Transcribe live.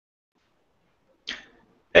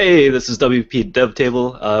Hey, this is WP Dev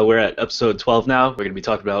Table. We're at episode 12 now. We're going to be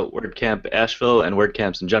talking about WordCamp Asheville and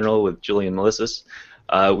WordCamps in general with Julien and Melissus.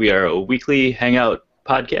 We are a weekly hangout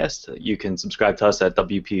podcast. You can subscribe to us at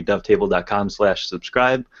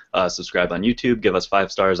wpdevtable.com/subscribe. Subscribe on YouTube, give us 5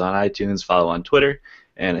 stars on iTunes, follow on Twitter,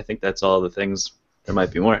 and I think that's all the things. There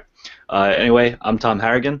might be more. Anyway, I'm Tom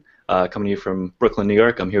Harrigan, coming to you from Brooklyn, New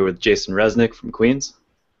York. I'm here with Jason Resnick from Queens.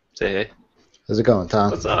 Say hey. How's it going,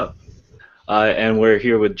 Tom? What's up? And we're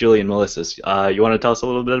here with Julien Melissus. You want to tell us a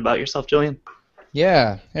little bit about yourself, Julien?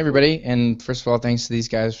 Yeah, hey everybody, and first of all, thanks to these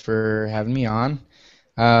guys for having me on.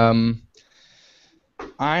 Um,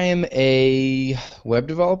 I'm a web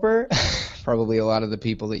developer, probably a lot of the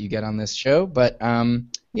people that you get on this show, but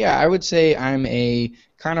yeah, I would say I'm a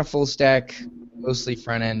kind of full stack, mostly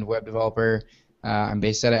front end web developer. I'm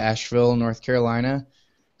based out of Asheville, North Carolina.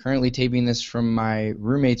 Currently taping this from my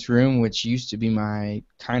roommate's room, which used to be my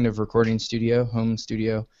kind of recording studio, home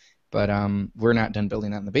studio, but we're not done building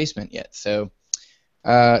that in the basement yet. So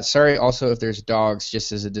sorry also if there's dogs,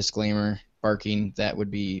 just as a disclaimer, barking. That would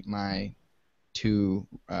be my two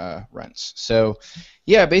runs. So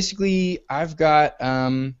yeah, basically I've got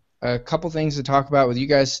a couple things to talk about with you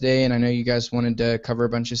guys today, and I know you guys wanted to cover a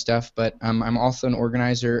bunch of stuff, but I'm also an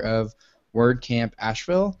organizer of WordCamp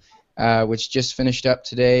Asheville, which just finished up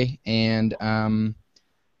today, and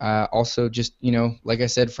also just, like I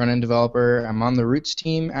said, front-end developer. I'm on the Roots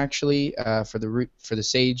team actually, for the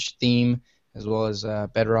Sage theme, as well as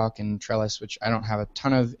Bedrock and Trellis, which I don't have a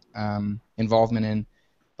ton of involvement in,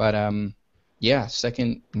 but yeah,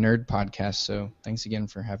 second nerd podcast. So thanks again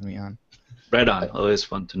for having me on. Right on. Always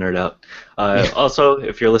fun to nerd out. Yeah. Also,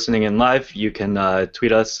 if you're listening in live, you can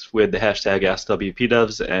tweet us with the hashtag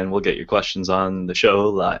AskWPDevs, and we'll get your questions on the show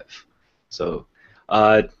live. So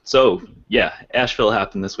yeah, Asheville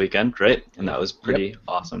happened this weekend, right? And that was pretty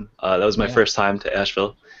awesome. That was my Yeah. first time to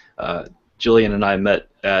Asheville. Julien and I met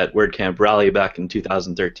at WordCamp Raleigh back in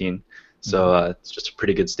 2013, so it's just a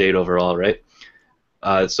pretty good state overall, right?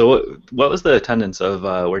 So what was the attendance of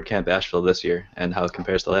WordCamp Asheville this year, and how it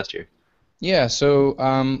compares to last year? Yeah, so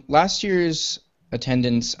last year's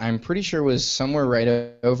attendance, I'm pretty sure, was somewhere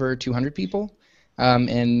right over 200 people.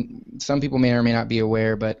 And some people may or may not be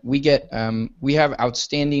aware, but we have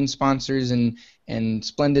outstanding sponsors and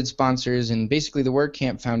splendid sponsors, and basically the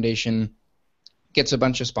WordCamp Foundation gets a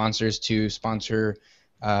bunch of sponsors to sponsor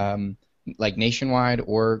like nationwide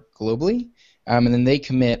or globally, and then they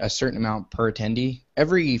commit a certain amount per attendee.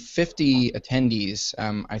 Every 50 attendees,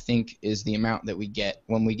 I think, is the amount that we get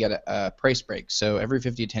when we get a price break. So every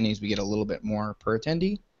 50 attendees, we get a little bit more per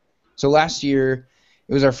attendee. So last year,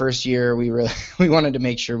 it was our first year. We wanted to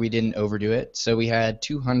make sure we didn't overdo it. So we had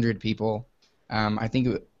 200 people. I think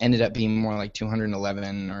it ended up being more like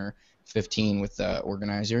 211 or 15 with the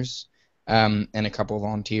organizers, and a couple of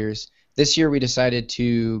volunteers. This year we decided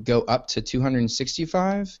to go up to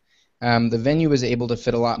 265. The venue was able to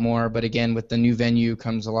fit a lot more, but again, with the new venue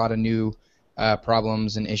comes a lot of new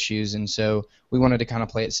problems and issues, and so we wanted to kind of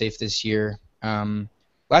play it safe this year.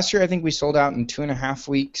 Last year I think we sold out in 2.5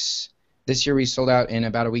 weeks. This year we sold out in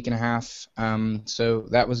about a week and a half, so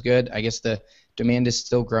that was good. I guess the demand is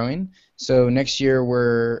still growing. So next year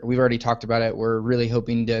we've already talked about it. We're really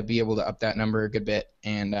hoping to be able to up that number a good bit,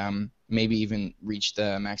 and maybe even reach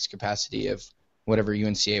the max capacity of whatever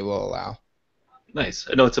UNCA will allow. Nice.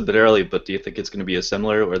 I know it's a bit early, but do you think it's going to be a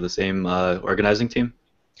similar or the same organizing team?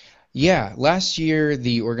 Yeah, last year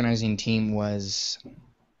the organizing team was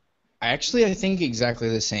actually, I think, exactly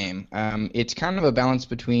the same. It's kind of a balance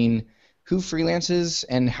between who freelances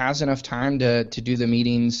and has enough time to do the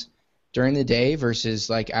meetings during the day versus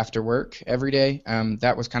like after work every day.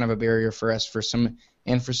 That was kind of a barrier for us for some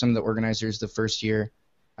of the organizers the first year.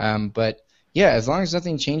 But yeah, as long as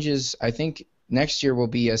nothing changes, I think next year will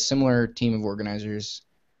be a similar team of organizers.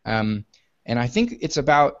 And I think it's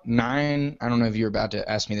about 9. I don't know if you're about to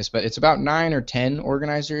ask me this, but it's about 9 or 10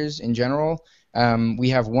 organizers in general.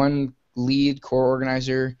 We have one lead core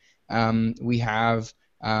organizer. We have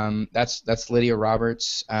that's Lydia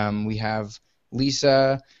Roberts. We have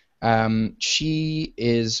Lisa. She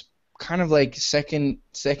is kind of like second.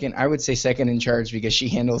 I would say second in charge because she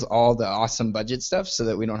handles all the awesome budget stuff, so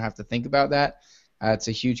that we don't have to think about that. It's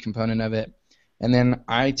a huge component of it. And then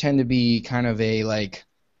I tend to be kind of a like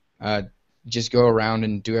just go around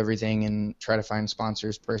and do everything and try to find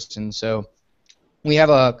sponsors person. So we have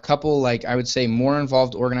a couple, like I would say, more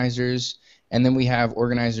involved organizers, and then we have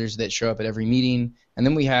organizers that show up at every meeting, and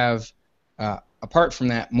then we have, apart from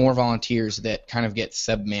that, more volunteers that kind of get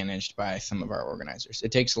sub-managed by some of our organizers.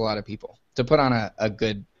 It takes a lot of people to put on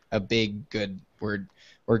a big, good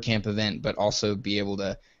WordCamp event, but also be able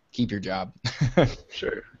to keep your job.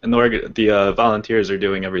 Sure. And the volunteers are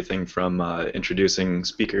doing everything from introducing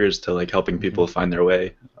speakers to like helping people Mhm. find their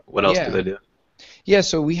way. What else do Yeah. they do? Yeah,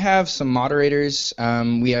 so we have some moderators.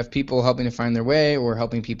 We have people helping to find their way or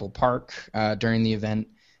helping people park during the event.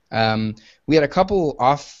 We had a couple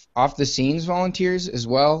off the scenes volunteers as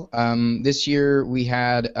well. This year we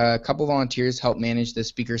had a couple volunteers help manage the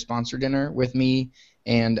speaker sponsor dinner with me,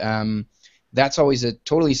 and that's always a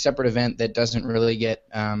totally separate event that doesn't really get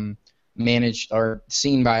managed or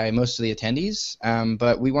seen by most of the attendees.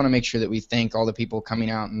 But we want to make sure that we thank all the people coming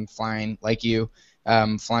out and flying, like you,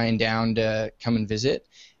 flying down to come and visit.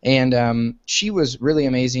 And she was really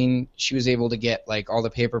amazing. She was able to get like all the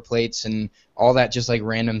paper plates and all that just like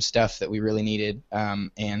random stuff that we really needed,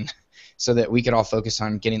 and so that we could all focus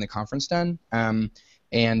on getting the conference done.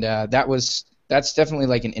 And that's definitely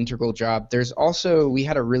like an integral job. There's also we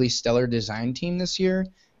had a really stellar design team this year.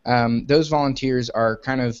 Those volunteers are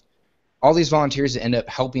kind of all these volunteers that end up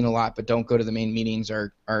helping a lot but don't go to the main meetings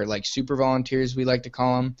are like super volunteers, we like to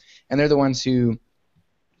call them, and they're the ones who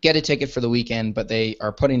get a ticket for the weekend, but they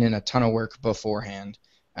are putting in a ton of work beforehand.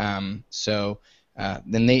 Then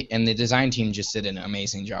the design team just did an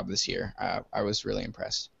amazing job this year. I was really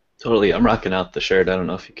impressed. Totally. I'm rocking out the shirt. I don't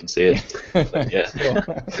know if you can see Yeah. it, but yeah.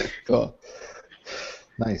 Cool. Cool.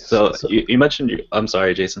 Nice. So So you mentioned I'm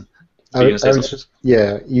sorry, Jason. Were I, you gonna say I was something? just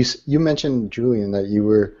yeah. You mentioned Julian that you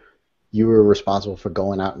were responsible for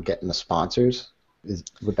going out and getting the sponsors.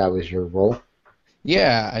 That was your role?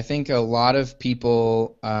 Yeah, I think a lot of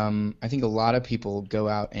people. I think a lot of people go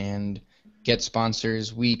out and get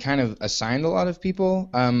sponsors. We kind of assigned a lot of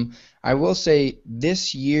people. I will say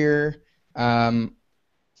this year,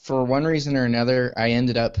 for one reason or another, I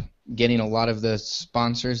ended up getting a lot of the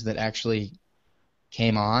sponsors that actually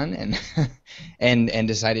came on and and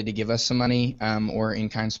decided to give us some money, or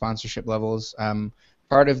in-kind sponsorship levels.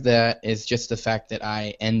 Part of that is just the fact that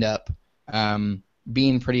I end up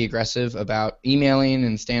being pretty aggressive about emailing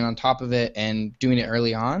and staying on top of it and doing it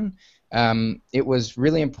early on. It was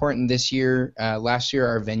really important this year. Last year,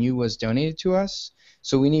 our venue was donated to us,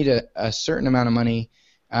 so we need a certain amount of money.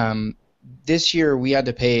 This year, we had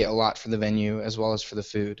to pay a lot for the venue as well as for the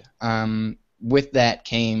food. With that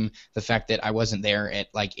came the fact that I wasn't there at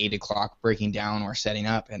like 8 o'clock breaking down or setting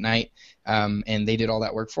up at night, and they did all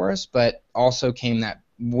that work for us, but also came that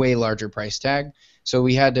way larger price tag. So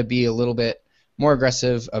we had to be a little bit more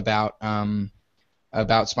aggressive about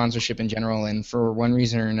sponsorship in general, and for one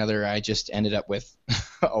reason or another, I just ended up with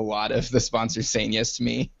a lot of the sponsors saying yes to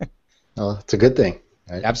me. Oh, it's a good thing,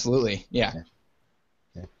 right? Absolutely, yeah. Yeah.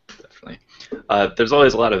 Yeah. Definitely. There's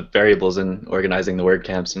always a lot of variables in organizing the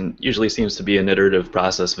WordCamps, and usually seems to be an iterative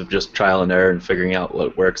process of just trial and error and figuring out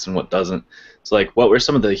what works and what doesn't. So, like, what were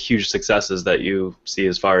some of the huge successes that you see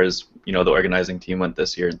as far as the organizing team went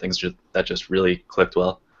this year and things that just really clicked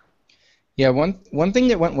well? Yeah, one thing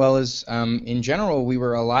that went well is, in general, we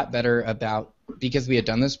were a lot better about, because we had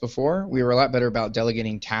done this before, we were a lot better about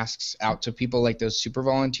delegating tasks out to people like those super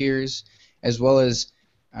volunteers, as well as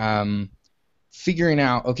figuring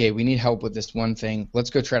out, okay, we need help with this one thing. Let's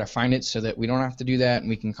go try to find it so that we don't have to do that and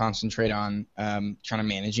we can concentrate on kind of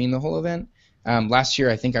managing the whole event. Last year,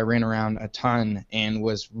 I think I ran around a ton and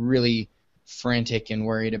was really frantic and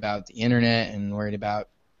worried about the internet and worried about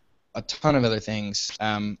a ton of other things.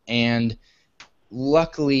 And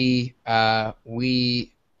luckily,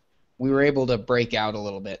 we were able to break out a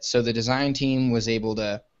little bit. So the design team was able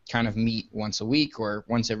to kind of meet once a week or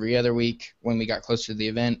once every other week when we got closer to the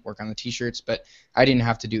event, work on the t-shirts, but I didn't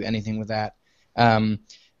have to do anything with that.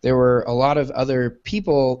 There were a lot of other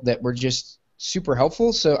people that were just super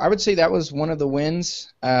helpful, so I would say that was one of the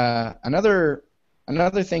wins. Another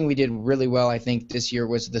thing we did really well, I think, this year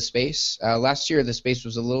was the space. Last year, the space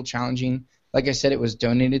was a little challenging. Like I said, it was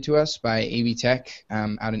donated to us by AB Tech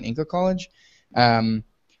out in Inca College.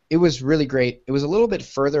 It was really great. It was a little bit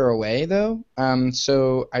further away, though,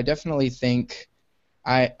 so I definitely think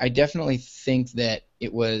that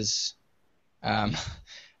it was um,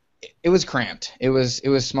 it was cramped. It was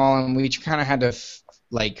small, and we kind of had to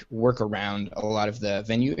like work around a lot of the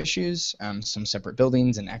venue issues, some separate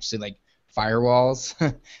buildings, and actually like firewalls,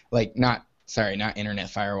 like not internet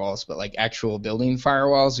firewalls, but like actual building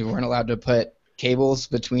firewalls. We weren't allowed to put cables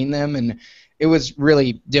between them, and it was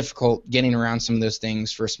really difficult getting around some of those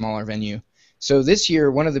things for a smaller venue. So this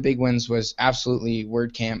year, one of the big wins was absolutely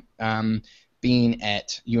WordCamp being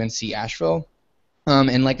at UNC Asheville.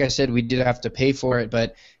 And like I said, we did have to pay for it,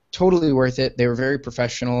 but totally worth it. They were very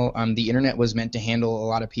professional. The internet was meant to handle a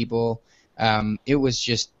lot of people. It was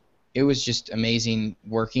just amazing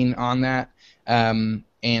working on that.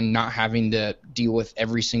 and not having to deal with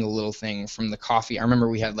every single little thing from the coffee. I remember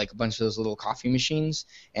we had like a bunch of those little coffee machines,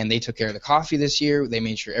 and they took care of the coffee this year. They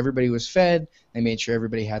made sure everybody was fed. They made sure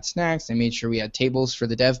everybody had snacks. They made sure we had tables for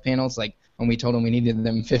the dev panels, like when we told them we needed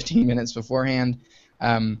them 15 minutes beforehand.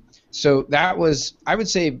 So that was, I would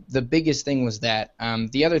say, the biggest thing was that.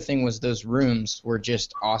 The other thing was those rooms were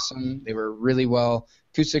just awesome. They were really well.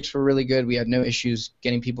 Acoustics were really good. We had no issues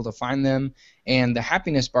getting people to find them. And the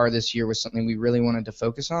happiness bar this year was something we really wanted to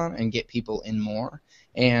focus on and get people in more.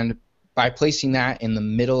 And by placing that in the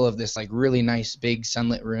middle of this like really nice big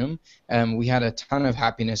sunlit room, we had a ton of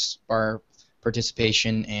happiness bar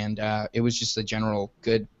participation, and it was just a general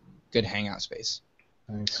good hangout space.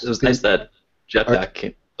 Nice. It was nice that Are, Jetpack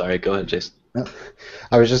came. Sorry, go ahead, Jason. no,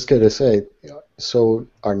 I was just going to say, so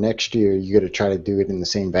our next year, you got to try to do it in the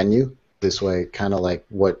same venue. This way, kind of like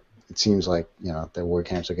what it seems like, the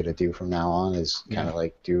WordCamps are going to do from now on is kind of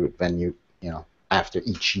like do venue, after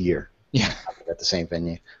each year. Yeah. At the same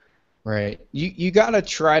venue. Right. You got to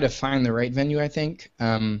try to find the right venue, I think.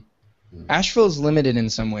 Asheville is limited in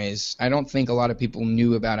some ways. I don't think a lot of people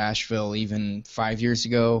knew about Asheville even 5 years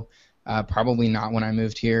ago. Probably not when I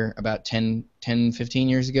moved here about 10, 15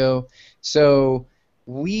 years ago. So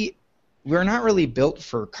we're not really built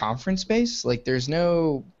for conference space. Like, there's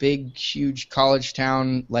no big, huge college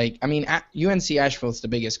town. Like, I mean, UNC Asheville is the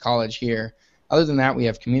biggest college here. Other than that, we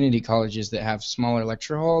have community colleges that have smaller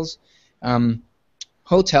lecture halls.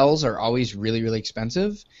 Hotels are always really, really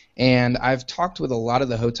expensive. And I've talked with a lot of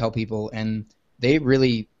the hotel people, and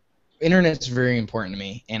internet's very important to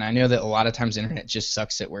me. And I know that a lot of times internet just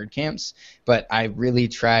sucks at WordCamps, but I really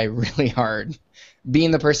try really hard.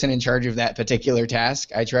 Being the person in charge of that particular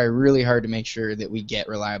task, I try really hard to make sure that we get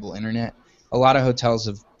reliable internet. A lot of hotels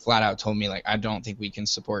have flat out told me, like, I don't think we can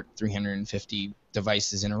support 350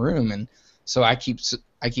 devices in a room, and so I keep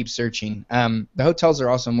searching. The hotels are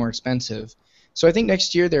also more expensive, so I think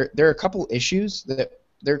next year there are a couple issues that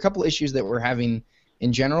we're having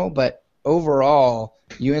in general, but overall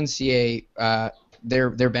UNCA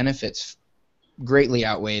their benefits greatly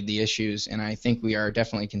outweighed the issues, and I think we are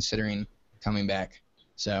definitely considering coming back.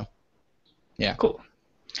 So, yeah. Cool.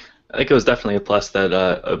 I think it was definitely a plus that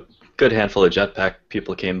a good handful of Jetpack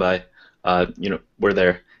people came by. Were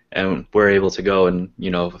there and were able to go and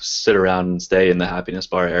sit around and stay in the happiness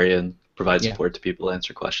bar area and provide support to people,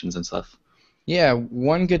 answer questions and stuff. Yeah,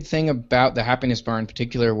 one good thing about the Happiness Bar in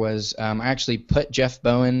particular was I actually put Jeff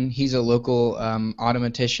Bowen. He's a local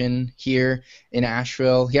automatician here in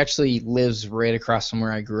Asheville. He actually lives right across from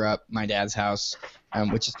where I grew up, my dad's house,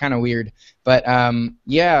 which is kind of weird. But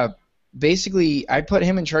basically I put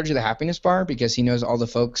him in charge of the Happiness Bar because he knows all the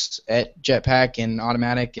folks at Jetpack and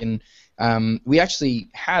Automatic, and we actually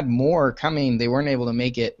had more coming. They weren't able to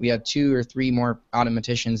make it. We had 2 or 3 more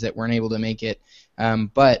automaticians that weren't able to make it,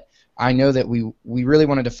 but I know that we really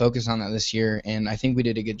wanted to focus on that this year, and I think we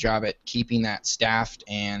did a good job at keeping that staffed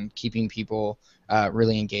and keeping people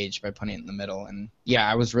really engaged by putting it in the middle. And yeah,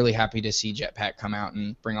 I was really happy to see Jetpack come out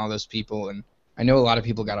and bring all those people, and I know a lot of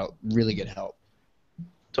people got a really good help.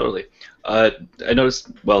 Totally. I noticed,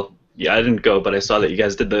 well, yeah, I didn't go, but I saw that you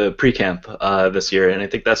guys did the pre-camp this year, and I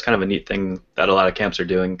think that's kind of a neat thing that a lot of camps are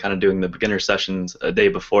doing, kind of doing the beginner sessions a day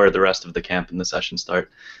before the rest of the camp and the sessions start.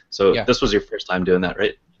 So This was your first time doing that,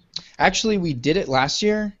 right? Actually, we did it last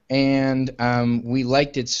year, and we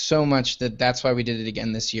liked it so much that that's why we did it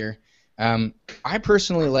again this year. I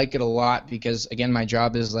personally like it a lot because, again, my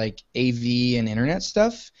job is like AV and internet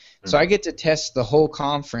stuff, so I get to test the whole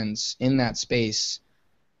conference in that space.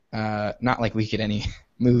 Not like we could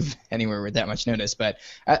move anywhere with that much notice, but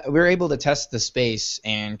we were able to test the space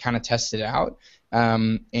and kind of test it out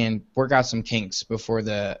and work out some kinks before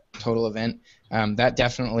the total event. That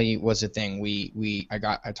definitely was a thing.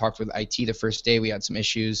 I talked with IT the first day. We had some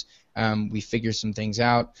issues. We figured some things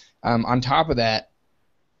out. On top of that,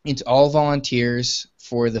 it's all volunteers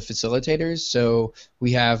for the facilitators. So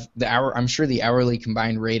we have I'm sure the hourly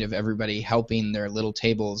combined rate of everybody helping their little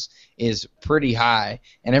tables is pretty high,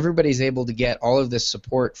 and everybody's able to get all of this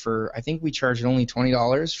support for, I think we charged only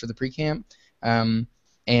 $20 for the pre-camp. And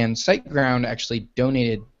SiteGround actually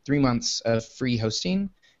donated 3 months of free hosting,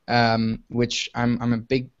 which I'm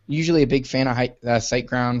usually a big fan of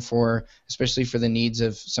SiteGround for, especially for the needs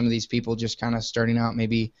of some of these people just kind of starting out,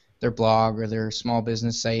 maybe their blog or their small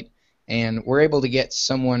business site. And we're able to get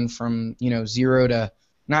someone from 0 to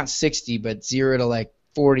not 60, but 0 to like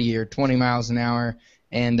 40 or 20 miles an hour,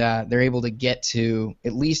 and they're able to get to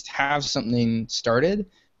at least have something started,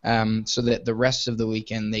 so that the rest of the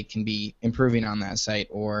weekend they can be improving on that site,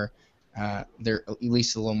 or they're at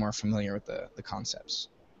least a little more familiar with the concepts.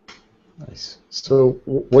 Nice. So,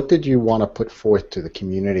 what did you want to put forth to the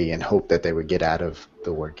community and hope that they would get out of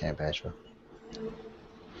the WordCamp Asheville?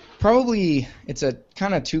 Probably it's a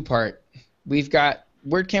kind of two-part. We've got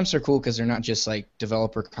WordCamps are cool because they're not just like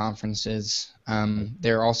developer conferences.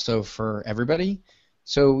 They're also for everybody.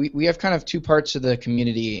 So we have kind of two parts of the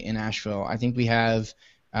community in Asheville. I think we have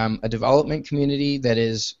a development community that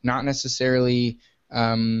is not necessarily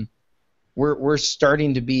we're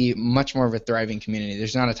starting to be much more of a thriving community.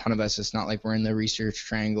 There's not a ton of us. It's not like we're in the research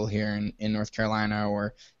triangle here in North Carolina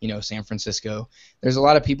or San Francisco. There's a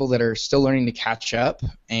lot of people that are still learning to catch up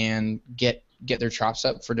and get their chops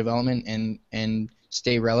up for development and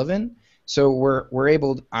stay relevant. So we're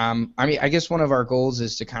able. I guess one of our goals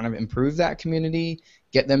is to kind of improve that community,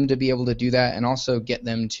 get them to be able to do that, and also get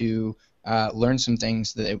them to learn some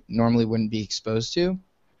things that they normally wouldn't be exposed to.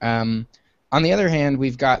 On the other hand,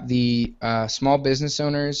 we've got the small business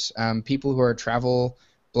owners, people who are travel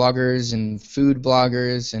bloggers and food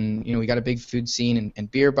bloggers, and we got a big food scene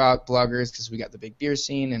and beer bloggers because we got the big beer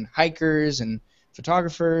scene, and hikers and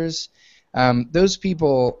photographers. Those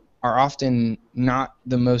people are often not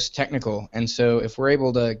the most technical, and so if we're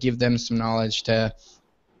able to give them some knowledge to,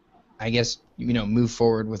 I guess, move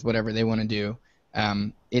forward with whatever they want to do,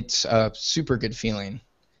 it's a super good feeling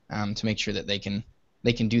to make sure that they can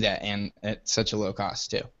do that, and at such a low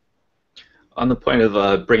cost too. On the point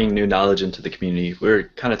of bringing new knowledge into the community, we were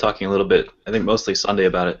kind of talking a little bit, I think mostly Sunday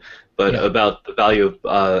about it, but Yeah. about the value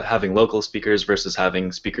of having local speakers versus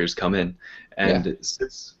having speakers come in. And Yeah.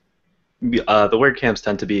 the WordCamps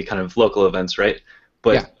tend to be kind of local events, right?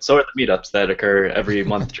 But Yeah. so are the meetups that occur every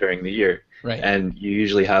month during the year. Right. And you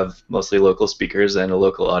usually have mostly local speakers and a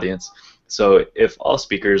local audience. So if all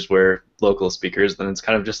speakers were local speakers, then it's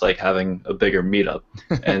kind of just like having a bigger meetup.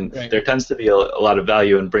 And Right. there tends to be a lot of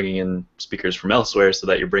value in bringing in speakers from elsewhere so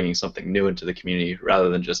that you're bringing something new into the community rather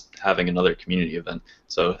than just having another community event,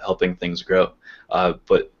 so helping things grow.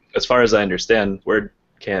 But as far as I understand,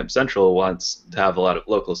 WordCamp Central wants to have a lot of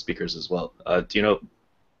local speakers as well. Do you know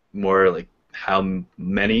more like how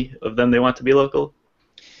many of them they want to be local?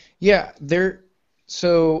 Yeah,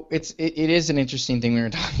 so it is an interesting thing we were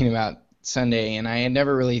talking about Sunday, and I had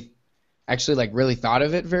never really actually really thought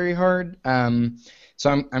of it very hard.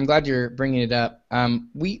 So I'm glad you're bringing it up.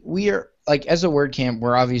 We are like, as a WordCamp,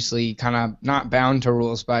 we're obviously kind of not bound to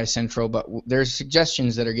rules by Central, but there's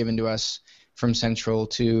suggestions that are given to us from Central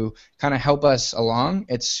to kind of help us along.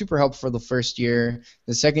 It's super helpful for the first year.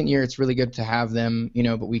 The second year, it's really good to have them,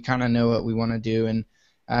 but we kind of know what we want to do, and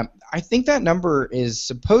I think that number is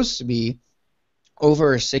supposed to be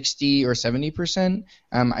over 60 or 70%.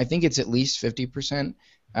 I think it's at least 50%.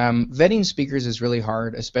 Vetting speakers is really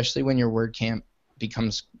hard, especially when your WordCamp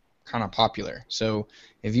becomes kind of popular. So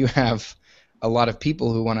if you have a lot of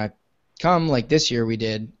people who want to come, like this year we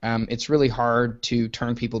did, it's really hard to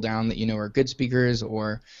turn people down that are good speakers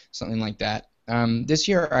or something like that. This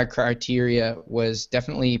year our criteria was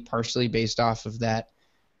definitely partially based off of that.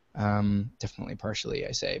 Definitely partially,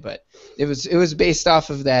 I say, but it was based off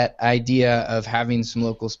of that idea of having some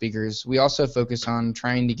local speakers. We also focus on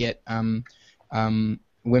trying to get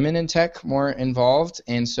women in tech more involved,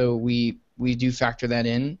 and so we do factor that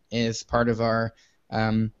in as part of our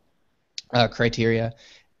criteria.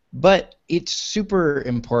 But it's super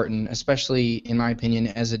important, especially in my opinion,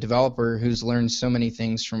 as a developer who's learned so many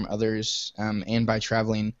things from others and by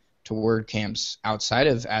traveling to WordCamps outside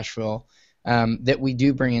of Asheville, that we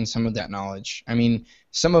do bring in some of that knowledge. I mean,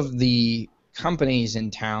 some of the companies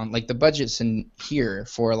in town, like the budgets in here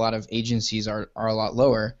for a lot of agencies are a lot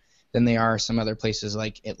lower than they are some other places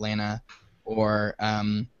like Atlanta or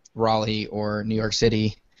Raleigh or New York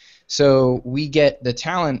City. So we get the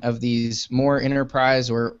talent of these more enterprise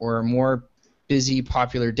or more busy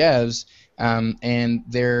popular devs, and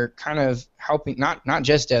they're kind of helping, not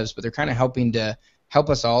just devs, but they're kind of helping to help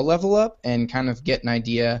us all level up and kind of get an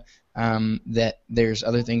idea that there's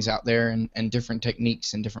other things out there and different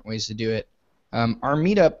techniques and different ways to do it. Our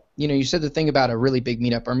meetup, you said the thing about a really big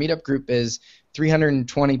meetup. Our meetup group is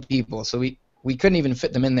 320 people, so we couldn't even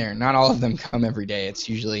fit them in there. Not all of them come every day. It's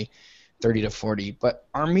usually 30 to 40. But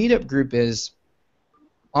our meetup group is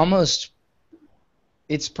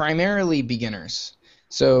it's primarily beginners.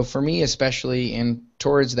 So for me especially, and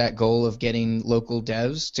towards that goal of getting local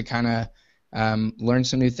devs to kind of learn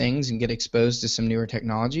some new things and get exposed to some newer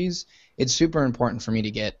technologies, it's super important for me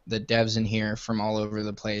to get the devs in here from all over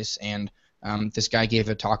the place. And this guy gave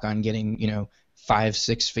a talk on getting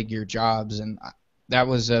 5-6 figure jobs, and that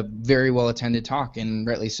was a very well attended talk, and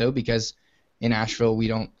rightly so, because in Asheville we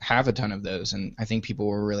don't have a ton of those, and I think people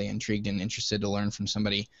were really intrigued and interested to learn from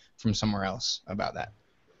somebody from somewhere else about that.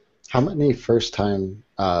 How many first-time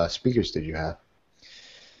speakers did you have?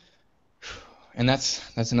 And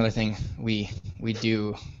that's another thing we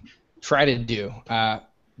do try to do.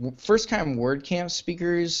 First time WordCamp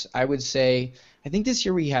speakers, I would say, I think this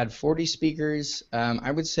year we had 40 speakers. I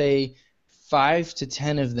would say 5 to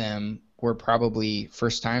 10 of them were probably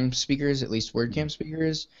first time speakers, at least WordCamp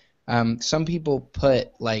speakers. Some people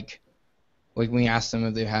put like when we asked them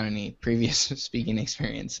if they had any previous speaking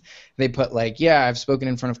experience, they put like, yeah, I've spoken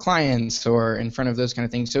in front of clients or in front of those kind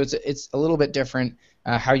of things. So it's a little bit different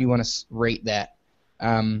how you want to rate that.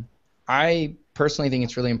 I personally think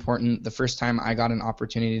it's really important. The first time I got an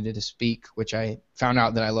opportunity to speak, which I found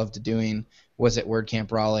out that I loved doing, was at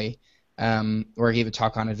WordCamp Raleigh, where I gave a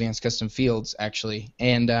talk on advanced custom fields actually,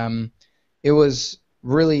 and it was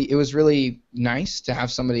really nice to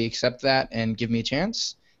have somebody accept that and give me a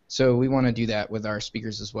chance. So we want to do that with our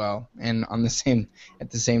speakers as well. And at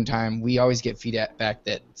the same time, we always get feedback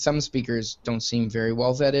that some speakers don't seem very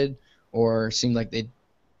well vetted or seem like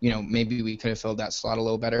maybe we could have filled that slot a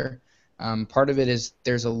little better. Part of it is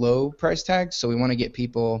there's a low price tag, so we want to get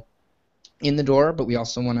people in the door, but we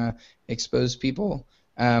also want to expose people.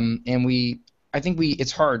 I think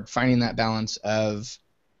it's hard finding that balance of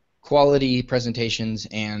quality presentations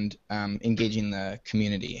and engaging the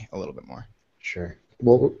community a little bit more. Sure.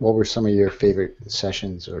 What were some of your favorite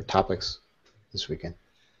sessions or topics this weekend?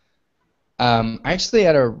 I actually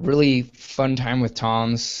had a really fun time with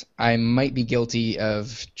Tom's. I might be guilty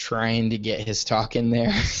of trying to get his talk in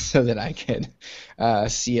there so that I could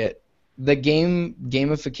see it. The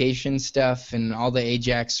gamification stuff and all the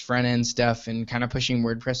Ajax front end stuff and kind of pushing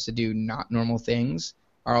WordPress to do not normal things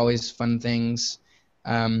are always fun things.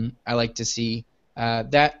 I like to see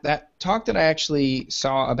that talk that I actually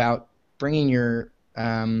saw about bringing your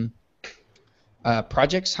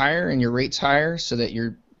projects higher and your rates higher so that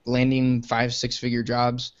you're landing 5-6 figure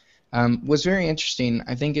jobs was very interesting.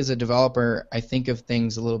 I think as a developer, I think of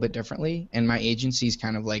things a little bit differently, and my agency is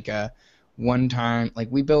kind of like a one-time, like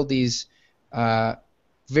we build these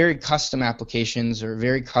very custom applications or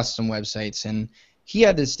very custom websites, and he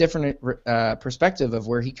had this different perspective of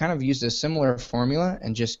where he kind of used a similar formula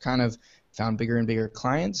and just kind of found bigger and bigger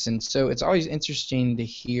clients. And so it's always interesting to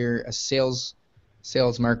hear a sales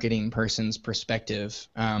marketing person's perspective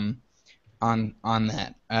on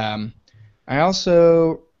that.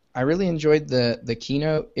 I really enjoyed the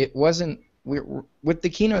keynote. It wasn't with the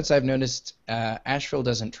keynotes I've noticed Asheville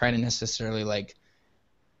doesn't try to necessarily like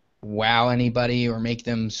wow anybody or make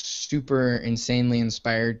them super insanely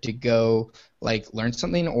inspired to go like learn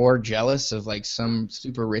something or jealous of like some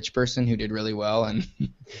super rich person who did really well and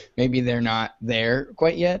maybe they're not there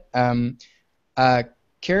quite yet.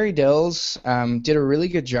 Carrie Dills did a really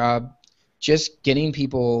good job just getting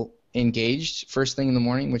people engaged first thing in the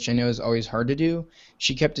morning, which I know is always hard to do.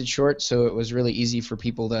 She kept it short, so it was really easy for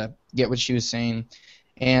people to get what she was saying.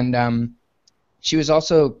 And she was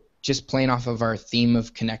also just playing off of our theme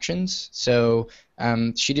of connections. So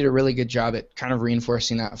she did a really good job at kind of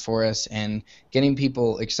reinforcing that for us and getting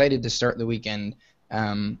people excited to start the weekend,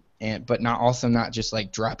 but not just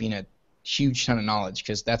like dropping a huge ton of knowledge,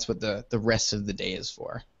 because that's what the rest of the day is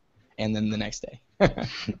for, and then the next day.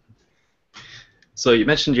 So you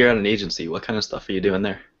mentioned you're at an agency. What kind of stuff are you doing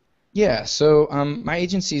there? Yeah, so my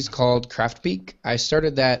agency is called CraftPeak. I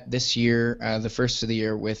started that this year, the first of the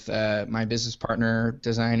year, with my business partner,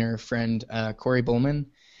 designer, friend, Corey Bullman.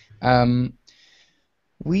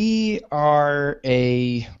 We are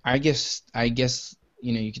I guess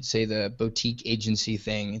you could say the boutique agency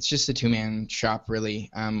thing. It's just a two-man shop,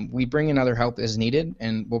 really. We bring in other help as needed,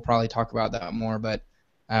 and we'll probably talk about that more. But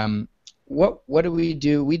what do we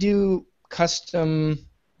do? We do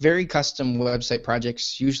very custom website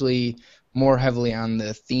projects, usually more heavily on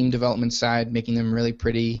the theme development side, making them really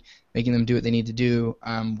pretty, making them do what they need to do.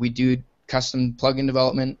 We do custom plugin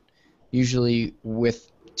development, usually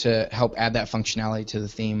to help add that functionality to the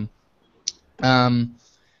theme.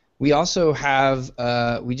 We also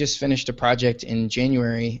we just finished a project in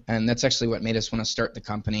January, and that's actually what made us want to start the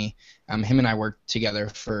company. Him and I worked together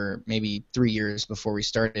for maybe 3 years before we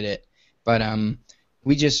started it. But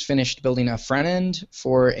we just finished building a front end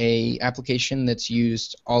for a application that's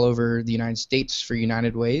used all over the United States for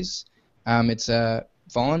United Ways. It's a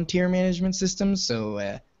volunteer management system,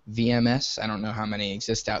 so VMS. I don't know how many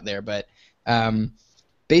exist out there, but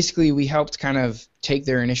basically we helped kind of take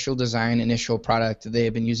their initial design, initial product that they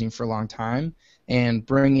had been using for a long time and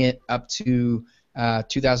bring it up to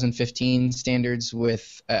 2015 standards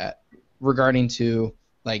with regarding to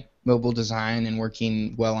like mobile design and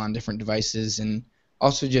working well on different devices, and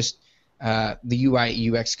also just the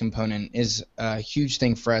UI UX component is a huge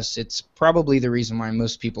thing for us. It's probably the reason why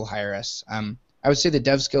most people hire us. I would say the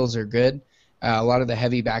dev skills are good. A lot of the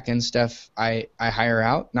heavy backend stuff I hire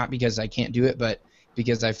out, not because I can't do it, but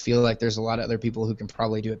because I feel like there's a lot of other people who can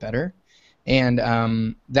probably do it better.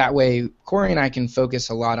 And that way, Corey and I can focus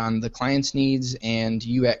a lot on the client's needs and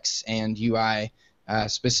UX and UI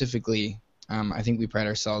specifically. I think we pride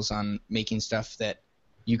ourselves on making stuff that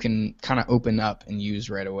you can kind of open up and use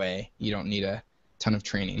right away. You don't need a ton of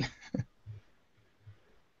training.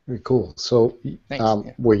 Very cool. So, Thanks.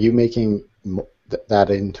 Yeah. were you making that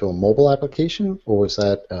into a mobile application, or was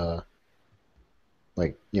that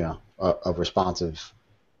like a responsive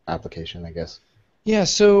application, I guess? Yeah.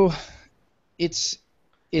 So it's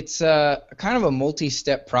kind of a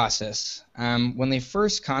multi-step process. When they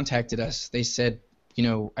first contacted us, they said,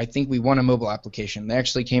 I think we want a mobile application. They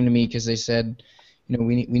actually came to me because they said,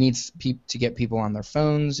 we need to get people on their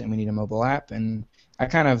phones, and we need a mobile app. And I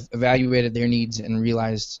kind of evaluated their needs and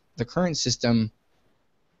realized the current system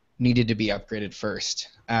needed to be upgraded first.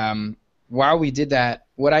 While we did that,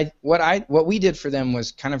 what we did for them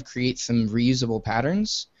was kind of create some reusable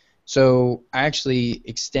patterns. So I actually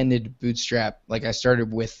extended Bootstrap. Like, I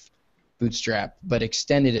started with Bootstrap, but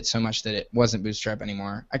extended it so much that it wasn't Bootstrap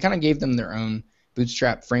anymore. I kind of gave them their own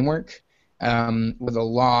Bootstrap framework with a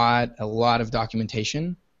lot of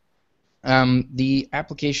documentation. The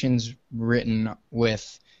application's written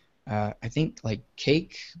with, I think, like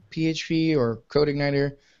Cake PHP or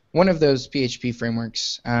CodeIgniter, one of those PHP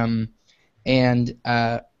frameworks. And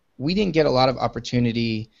we didn't get a lot of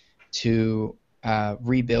opportunity to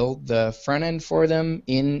rebuild the front end for them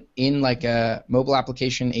in like a mobile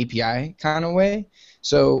application API kind of way.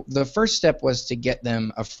 So the first step was to get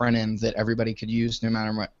them a front end that everybody could use no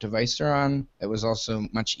matter what device they're on. It was also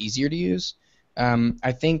much easier to use.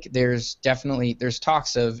 I think there's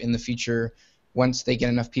talks of, in the future, once they get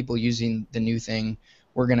enough people using the new thing,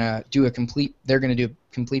 they're gonna do a complete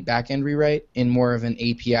backend rewrite in more of an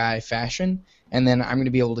API fashion, and then I'm gonna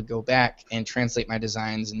be able to go back and translate my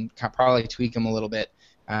designs and probably tweak them a little bit,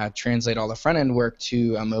 translate all the front end work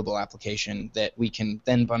to a mobile application that we can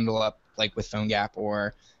then bundle up, like with PhoneGap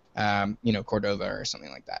or Cordova or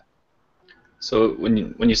something like that. So when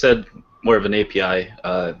you said more of an API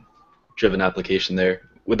driven application there,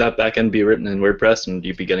 would that backend be written in WordPress, and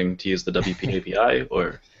you'd be getting to use the WP API,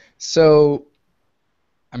 or? So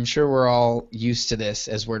I'm sure we're all used to this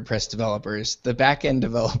as WordPress developers. The backend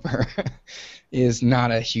developer is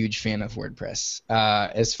not a huge fan of WordPress,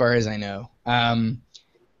 as far as I know.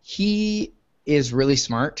 He is really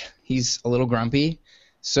smart. He's a little grumpy.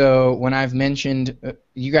 So when I've mentioned,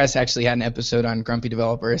 you guys actually had an episode on grumpy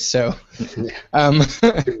developers, so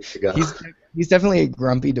he's definitely a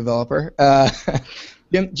grumpy developer.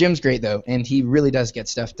 Jim's great though, and he really does get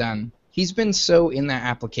stuff done. He's been so in that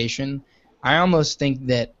application, I almost think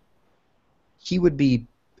that he would be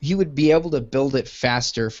able to build it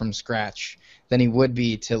faster from scratch than he would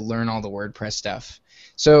be to learn all the WordPress stuff.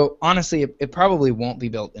 So honestly, it probably won't be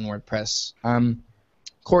built in WordPress.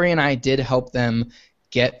 Corey and I did help them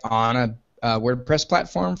get on a WordPress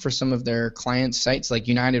platform for some of their client sites. Like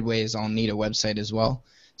United Ways all need a website as well.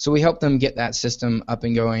 So we helped them get that system up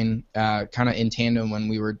and going kind of in tandem when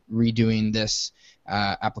we were redoing this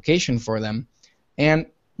application for them. And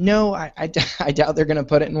no, I doubt they're going to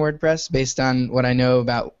put it in WordPress based on what I know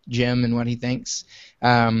about Jim and what he thinks.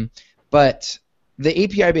 But the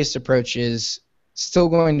API-based approach is still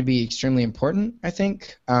going to be extremely important, I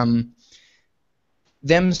think.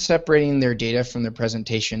 Them separating their data from their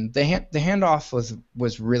presentation, the handoff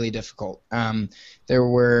was really difficult. I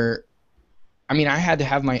had to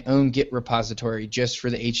have my own Git repository just for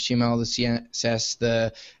the HTML, the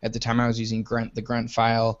CSS, at the time I was using the grunt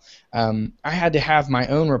file. I had to have my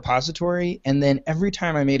own repository, and then every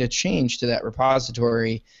time I made a change to that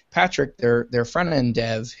repository, Patrick, their front-end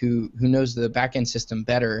dev, who knows the back-end system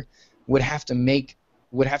better, would have to make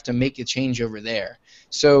a change over there.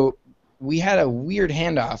 So we had a weird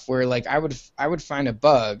handoff where, like, I would find a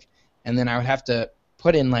bug, and then I would have to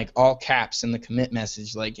put in, like, all caps in the commit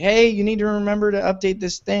message, like, hey, you need to remember to update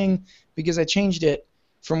this thing because I changed it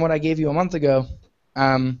from what I gave you a month ago.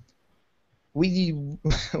 We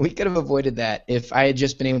could have avoided that if I had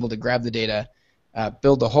just been able to grab the data,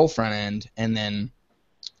 build the whole front end, and then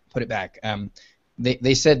put it back.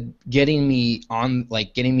 They said getting me a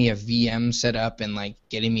VM set up and, like,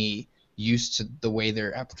 getting me used to the way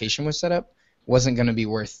their application was set up wasn't going to be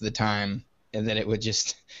worth the time, and that it would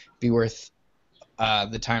just be worth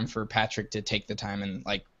the time for Patrick to take the time and,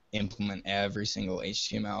 like, implement every single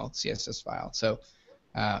HTML, CSS file. So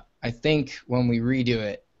I think when we redo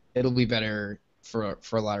it, it'll be better for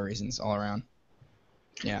a lot of reasons all around.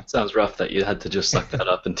 Yeah. Sounds rough that you had to just suck that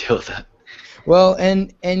up and deal with that. Well,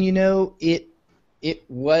 and it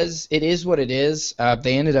is what it is.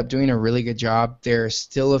 They ended up doing a really good job. There are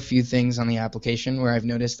still a few things on the application where I've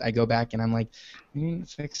noticed I go back and I'm like, we need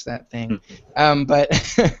to fix that thing. But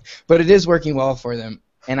but it is working well for them.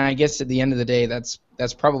 And I guess at the end of the day, that's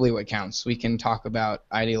probably what counts. We can talk about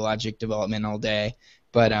ideologic development all day,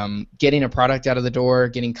 but getting a product out of the door,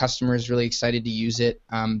 getting customers really excited to use it.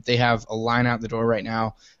 They have a line out the door right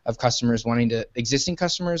now of existing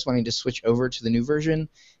customers wanting to switch over to the new version,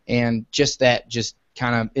 and just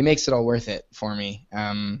kind of, it makes it all worth it for me.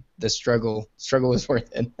 The struggle is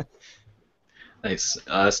worth it. Nice.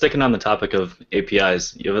 Sticking on the topic of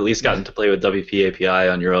APIs, you've at least gotten to play with WP API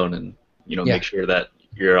on your own, and make sure that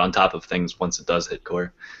you're on top of things once it does hit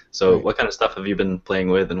core. So Right. what kind of stuff have you been playing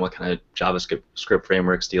with, and what kind of JavaScript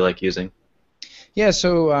frameworks do you like using? Yeah,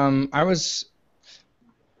 so I was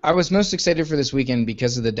most excited for this weekend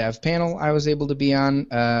because of the dev panel I was able to be on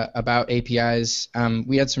about APIs.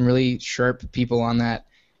 We had some really sharp people on that,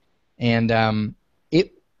 and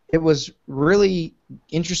it was really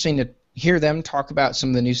interesting to hear them talk about some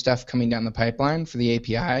of the new stuff coming down the pipeline for the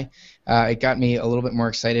API. It got me a little bit more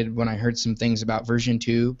excited when I heard some things about version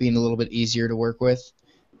 2 being a little bit easier to work with.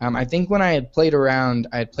 I think when I had played around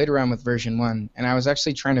with version 1, and I was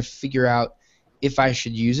actually trying to figure out if I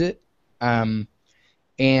should use it. And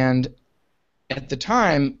at the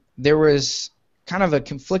time, there was kind of a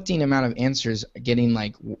conflicting amount of answers, getting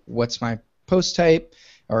like, what's my post type,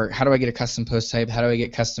 or how do I get a custom post type, how do I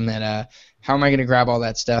get custom meta, how am I going to grab all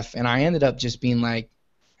that stuff? And I ended up just being like,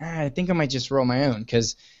 I think I might just roll my own,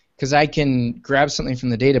 because I can grab something from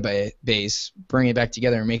the database, bring it back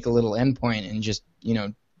together, make a little endpoint, and just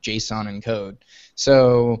JSON encode,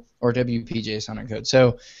 or WP JSON encode.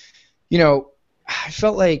 So I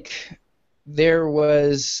felt like it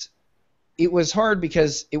was hard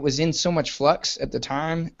because it was in so much flux at the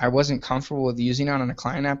time. I wasn't comfortable with using it on a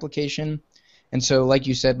client application. And so, like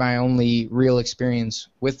you said, my only real experience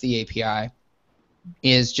with the API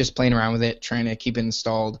is just playing around with it, trying to keep it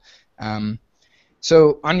installed.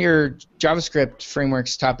 So on your JavaScript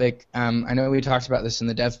frameworks topic, I know we talked about this in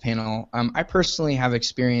the dev panel. I personally have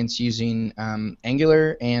experience using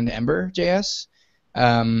Angular and Ember.js.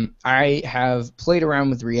 I have played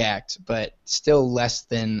around with React, but still less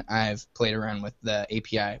than I've played around with the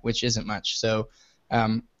API, which isn't much. So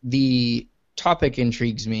the topic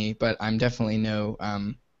intrigues me, but I'm definitely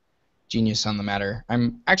no genius on the matter.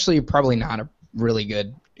 I'm actually probably not a really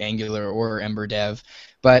good Angular or Ember dev,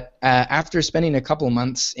 but after spending a couple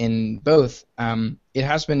months in both, it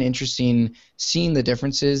has been interesting seeing the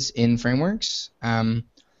differences in frameworks.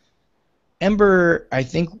 Ember, I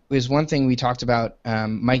think, is one thing we talked about,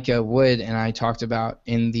 Micah Wood and I talked about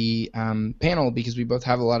in the panel, because we both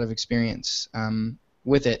have a lot of experience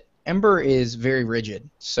with it. Ember is very rigid.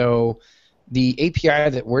 So the API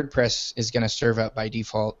that WordPress is going to serve up by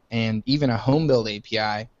default, and even a home build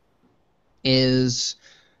API, is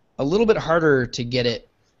a little bit harder to get it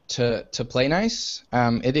to play nice.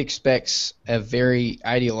 It expects a very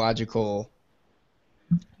ideological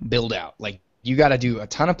build out. Like, you got to do a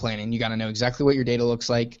ton of planning. You got to know exactly what your data looks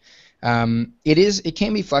like. It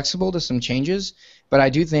can be flexible to some changes, but I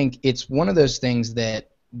do think it's one of those things that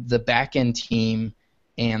the back end team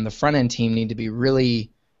and the front end team need to be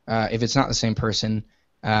really, if it's not the same person,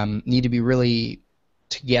 need to be really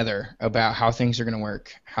together about how things are going to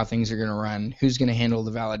work, how things are going to run, who's going to handle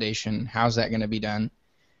the validation, how's that going to be done.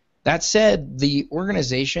 That said, the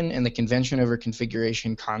organization and the convention over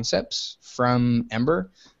configuration concepts from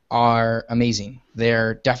Ember are amazing.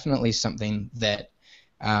 They're definitely something that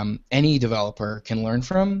any developer can learn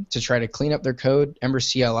from to try to clean up their code. Ember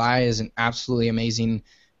CLI is an absolutely amazing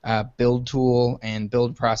build tool and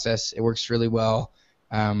build process. It works really well.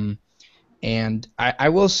 And I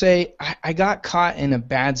will say I got caught in a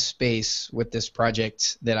bad space with this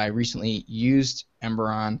project that I recently used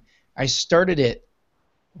Ember on. I started it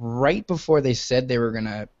right before they said they were going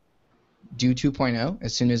to do 2.0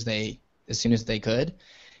 as soon as they could.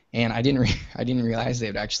 And I didn't realize they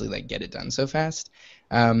would actually get it done so fast.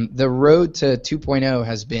 The road to 2.0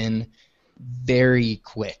 has been very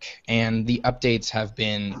quick, and the updates have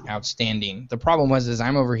been outstanding. The problem is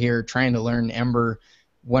I'm over here trying to learn Ember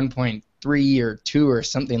 1.3 or 2 or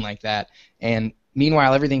something like that, and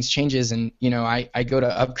meanwhile everything changes, and I go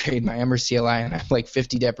to upgrade my Ember CLI and I have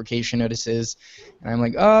 50 deprecation notices, and I'm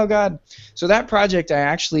like, oh god. So that project, I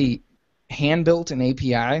actually hand built an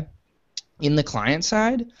API in the client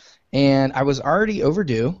side, and I was already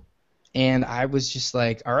overdue, And I was just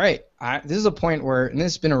like, all right, this is a point where, and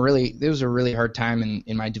this was a really hard time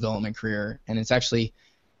in my development career, and it's actually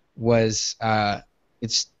was,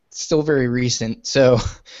 it's still very recent. So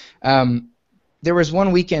um, there was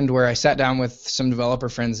one weekend where I sat down with some developer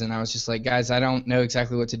friends, and I was just like, guys, I don't know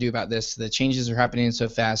exactly what to do about this. The changes are happening so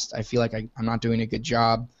fast. I feel like I'm not doing a good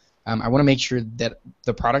job. I want to make sure that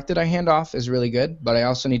the product that I hand off is really good, but I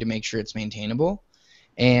also need to make sure it's maintainable.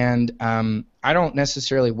 And I don't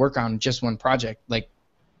necessarily work on just one project. Like,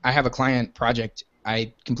 I have a client project,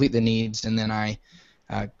 I complete the needs, and then I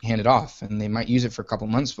hand it off, and they might use it for a couple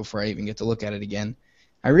months before I even get to look at it again.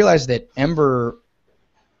 I realized that Ember,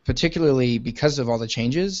 particularly because of all the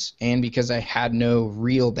changes and because I had no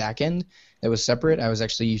real backend that was separate, I was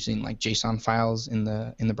actually using like JSON files in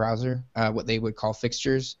the browser, what they would call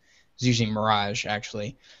fixtures. I was using Mirage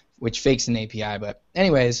actually, which fakes an API. But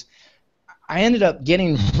anyways, I ended up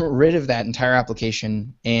getting rid of that entire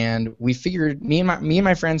application, and we figured, me and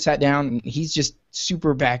my friend sat down, and he's just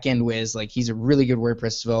super back-end whiz. Like, he's a really good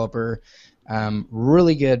WordPress developer,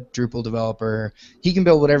 really good Drupal developer. He can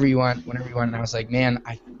build whatever you want, whenever you want. And I was like, man,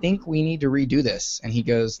 I think we need to redo this. And he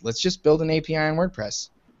goes, let's just build an API on WordPress.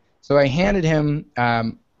 So I handed him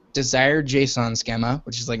desired JSON schema,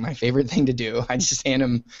 which is like my favorite thing to do. I just hand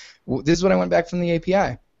him, this is what I want back from the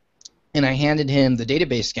API. And I handed him the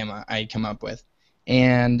database schema I come up with.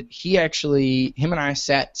 And him and I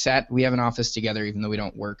sat, we have an office together, even though we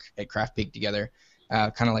don't work at Craft Peak together,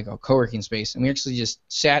 kind of like a co-working space. And we actually just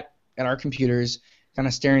sat at our computers, kind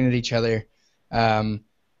of staring at each other.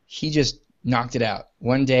 He just knocked it out.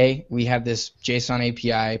 One day, we had this JSON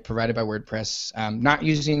API provided by WordPress, not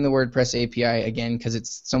using the WordPress API, again, because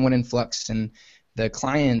it's somewhat in flux, and the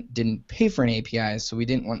client didn't pay for an API, so we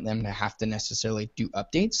didn't want them to have to necessarily do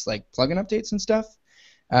updates, like plugin updates and stuff.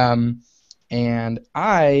 And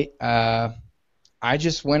I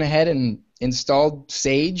just went ahead and installed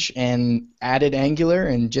Sage and added Angular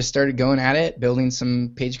and just started going at it, building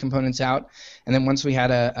some page components out. And then once we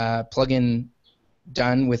had a plugin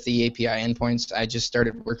done with the API endpoints, I just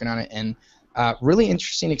started working on it. And really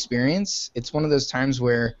interesting experience. It's one of those times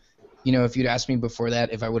where, if you'd asked me before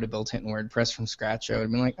that if I would have built it in WordPress from scratch, I would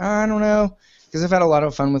have been like, I don't know, because I've had a lot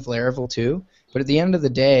of fun with Laravel too. But at the end of the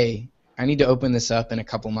day, I need to open this up in a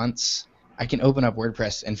couple months. I can open up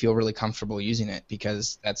WordPress and feel really comfortable using it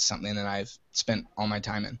because that's something that I've spent all my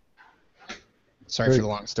time in. Sorry for the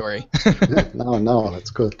long story. No, that's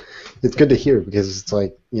good. It's good to hear because it's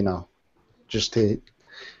like, just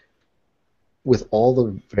with all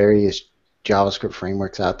the various JavaScript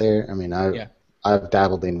frameworks out there, I mean, I've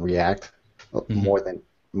dabbled in React more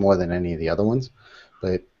than any of the other ones,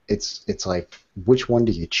 but it's like, which one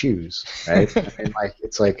do you choose, right? I mean, like,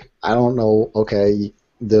 it's like, I don't know. Okay,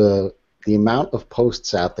 the amount of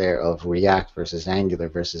posts out there of React versus Angular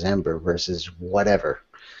versus Ember versus whatever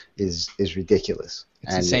is ridiculous.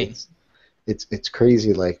 It's insane. It's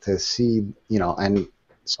crazy, like, to see, and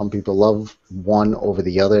some people love one over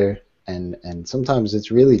the other, and sometimes it's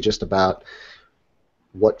really just about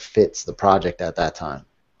what fits the project at that time,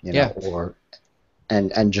 or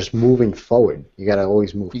and just moving forward. You got to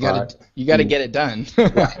always move forward. You got to get it done.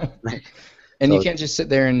 Right. And you can't just sit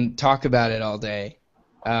there and talk about it all day.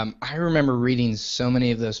 I remember reading so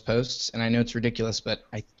many of those posts, and I know it's ridiculous, but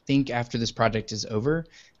I think after this project is over,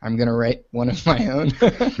 I'm going to write one of my own.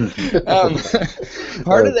 Part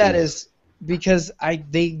of that is because I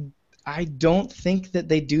don't think that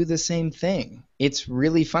they do the same thing. It's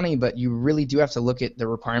really funny, but you really do have to look at the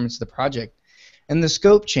requirements of the project. And the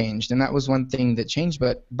scope changed, and that was one thing that changed.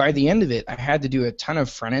 But by the end of it, I had to do a ton of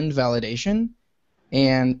front-end validation.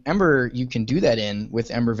 And Ember, you can do that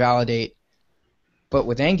with Ember Validate. But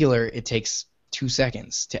with Angular, it takes 2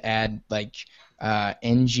 seconds to add like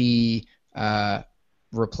ng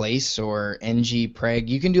replace or ng preg.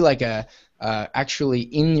 You can do like a actually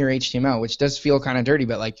in your HTML, which does feel kind of dirty,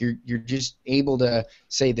 but like you're just able to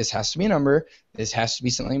say this has to be a number, this has to be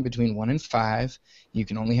something between 1 and 5. You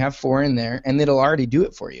can only have 4 in there, and it'll already do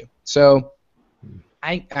it for you. So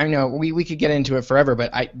I know we could get into it forever, but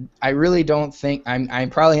I really don't think I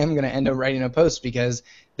probably am going to end up writing a post because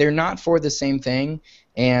they're not for the same thing.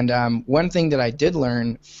 And one thing that I did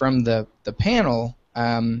learn from the panel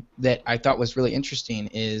that I thought was really interesting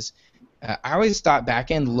is I always thought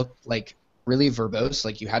backend looked like really verbose,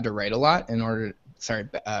 like you had to write a lot in order.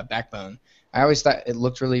 Backbone. I always thought it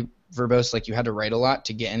looked really verbose, like you had to write a lot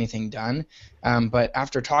to get anything done. But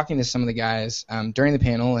after talking to some of the guys during the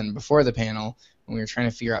panel and before the panel, when we were trying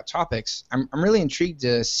to figure out topics, I'm really intrigued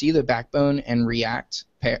to see the Backbone and React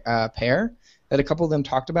pair that a couple of them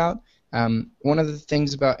talked about, One of the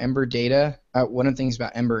things about one of the things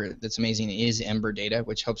about Ember that's amazing is Ember data,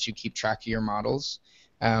 which helps you keep track of your models.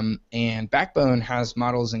 And Backbone has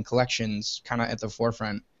models and collections kind of at the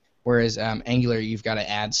forefront, whereas Angular, you've got to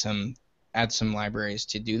add some libraries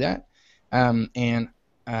to do that. And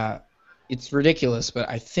it's ridiculous, but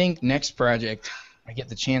I think next project I get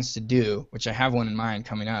the chance to do, which I have one in mind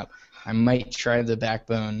coming up, I might try the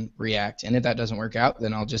Backbone React, and if that doesn't work out,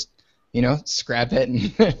 then I'll just scrap it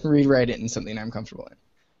and rewrite it in something I'm comfortable in.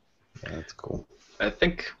 Yeah, that's cool. I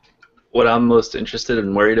think what I'm most interested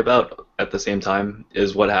and worried about at the same time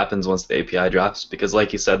is what happens once the API drops, because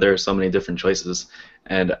like you said, there are so many different choices,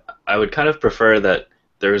 and I would kind of prefer that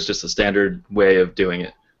there was just a standard way of doing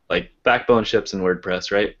it. Like Backbone ships in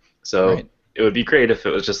WordPress, right? So Right. it would be great if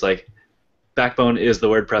it was just like Backbone is the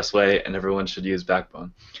WordPress way and everyone should use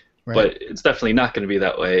Backbone. Right. But it's definitely not going to be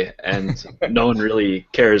that way, and no one really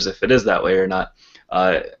cares if it is that way or not.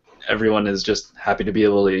 Everyone is just happy to be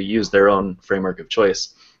able to use their own framework of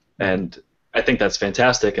choice, and I think that's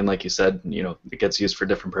fantastic. And like you said, it gets used for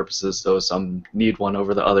different purposes, so some need one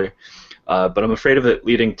over the other. But I'm afraid of it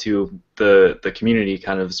leading to the community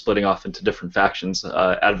kind of splitting off into different factions,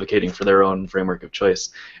 advocating for their own framework of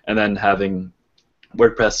choice, and then having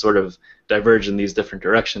WordPress sort of diverge in these different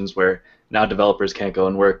directions where now developers can't go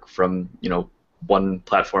and work from one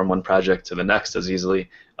platform, one project to the next as easily,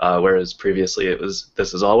 whereas previously it was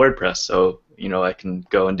this is all WordPress, so I can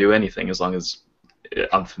go and do anything as long as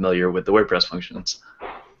I'm familiar with the WordPress functions.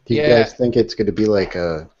 Do you Yeah. guys think it's going to be like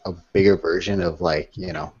a bigger version of like you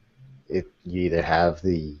either have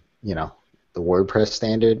the the WordPress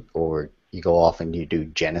standard or you go off and you do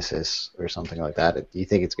Genesis or something like that? Do you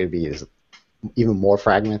think it's going to be even more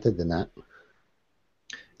fragmented than that?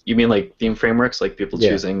 You mean like theme frameworks, like people Yeah.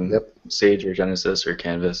 choosing Yep. Sage or Genesis or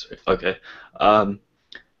Canvas? Okay.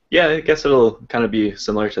 Yeah, I guess it'll kind of be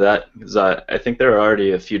similar to that, because I think there are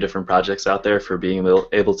already a few different projects out there for being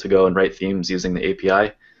able to go and write themes using the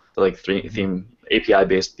API, like theme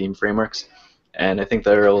API-based theme frameworks, and I think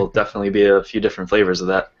there will definitely be a few different flavors of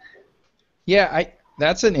that. Yeah,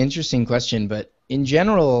 that's an interesting question, but in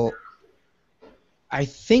general, I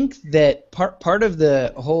think that part of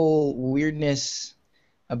the whole weirdness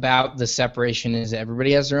about the separation is that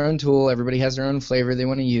everybody has their own tool, everybody has their own flavor they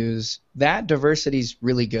want to use. That diversity is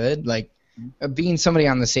really good. Like being somebody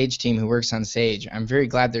on the Sage team who works on Sage, I'm very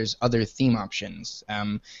glad there's other theme options.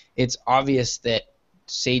 It's obvious that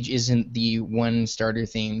Sage isn't the one starter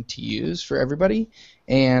theme to use for everybody,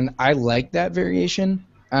 and I like that variation.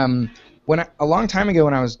 A long time ago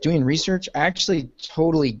when I was doing research, I actually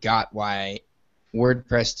totally got why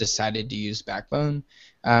WordPress decided to use Backbone.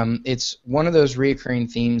 It's one of those recurring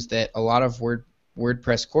themes that a lot of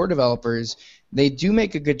WordPress core developers, they do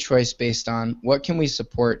make a good choice based on what can we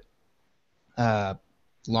support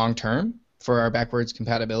long term for our backwards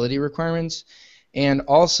compatibility requirements, and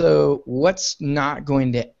also what's not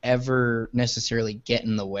going to ever necessarily get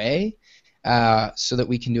in the way so that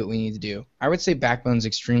we can do what we need to do. I would say Backbone's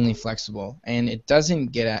extremely flexible, and it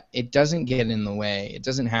doesn't get in the way. It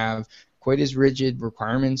doesn't have quite as rigid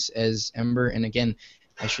requirements as Ember, and again,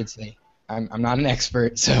 I should say I'm not an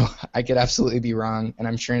expert, so I could absolutely be wrong, and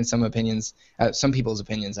I'm sure in some people's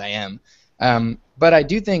opinions, I am. But I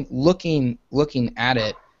do think looking at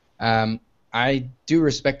it, I do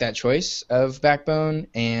respect that choice of Backbone,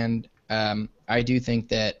 and I do think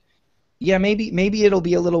that yeah, maybe it'll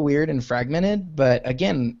be a little weird and fragmented, but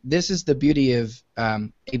again, this is the beauty of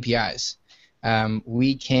APIs.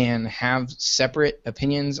 We can have separate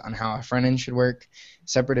opinions on how a front end should work,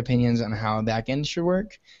 separate opinions on how a back end should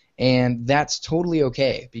work, and that's totally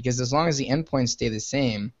okay, because as long as the endpoints stay the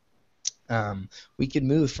same, we could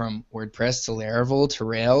move from WordPress to Laravel to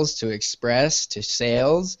Rails to Express to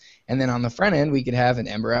Sales, and then on the front end we could have an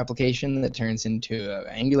Ember application that turns into an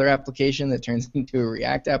Angular application that turns into a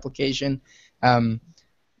React application.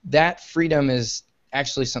 That freedom is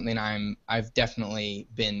actually something I've definitely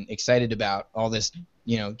been excited about, all this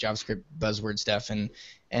JavaScript buzzword stuff,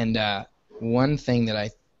 and one thing that I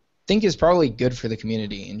think is probably good for the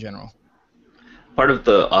community in general. Part of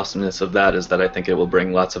the awesomeness of that is that I think it will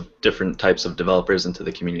bring lots of different types of developers into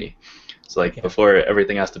the community. So like before,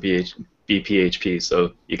 everything has to be PHP,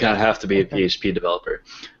 so you kind of have to be a PHP developer.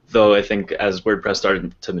 Though I think as WordPress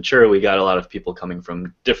started to mature, we got a lot of people coming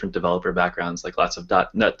from different developer backgrounds, like lots of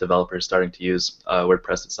 .NET developers starting to use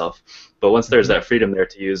WordPress itself. But once there's that freedom there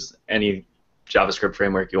to use any JavaScript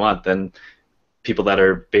framework you want, then people that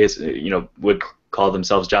are would call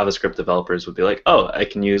themselves JavaScript developers would be like, oh, I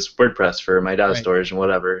can use WordPress for my data storage and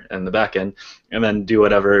whatever in the back end, and then do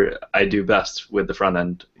whatever I do best with the front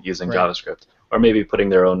end using JavaScript, or maybe putting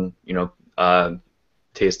their own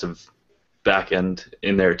taste of backend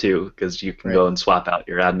in there too, because you can Right. go and swap out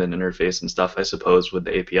your admin interface and stuff, I suppose, with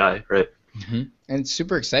the API, right? And it's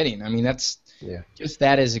super exciting. I mean, that's Yeah. just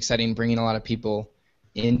that is exciting, bringing a lot of people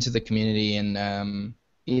into the community, and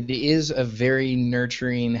it is a very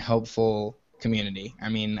nurturing, helpful community. I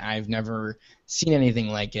mean, I've never seen anything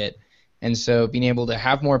like it, and so being able to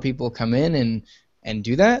have more people come in and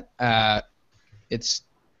do that, it's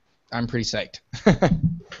I'm pretty psyched.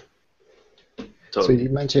 So Totally. you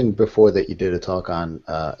mentioned before that you did a talk on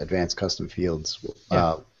advanced custom fields.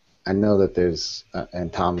 Yeah. I know that there's,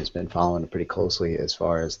 and Tom has been following it pretty closely as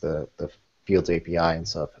far as the Fields API and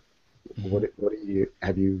stuff. Mhm. What do you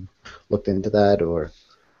have you looked into that or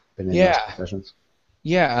been in those Yeah. discussions?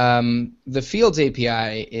 Yeah, the Fields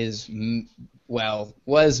API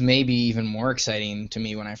was maybe even more exciting to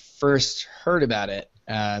me when I first heard about it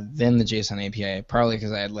than the JSON API, probably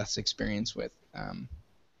because I had less experience with,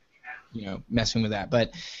 messing with that.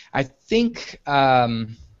 But I think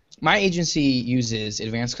my agency uses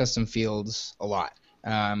advanced custom fields a lot.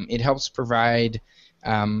 It helps provide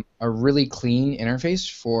a really clean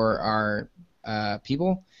interface for our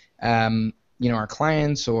people. Our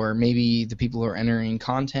clients or maybe the people who are entering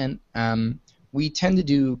content. We tend to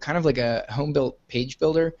do kind of like a home-built page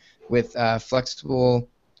builder with flexible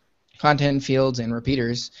content fields and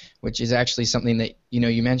repeaters, which is actually something that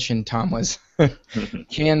you mentioned, Tom, was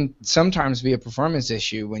can sometimes be a performance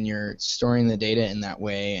issue when you're storing the data in that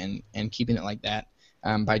way and keeping it like that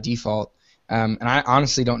by default. And I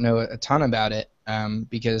honestly don't know a ton about it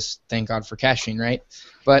because thank God for caching, right?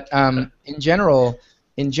 But in general,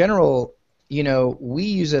 we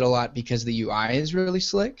use it a lot because the UI is really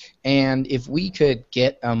slick, and if we could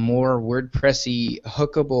get a more WordPressy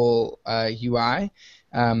hookable UI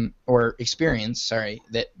or experience, sorry,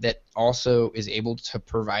 that also is able to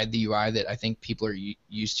provide the UI that I think people are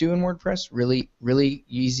used to in WordPress, really, really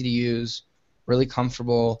easy to use, really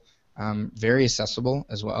comfortable, very accessible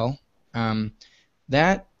as well. Um,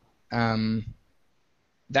 that um,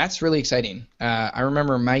 that's really exciting. I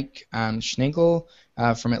remember Mike Schnagel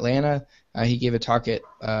from Atlanta. He gave a talk at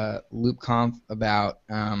LoopConf about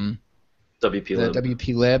WP the Lib.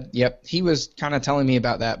 WP Lib. Yep, he was kind of telling me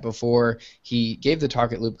about that before he gave the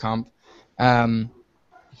talk at LoopConf.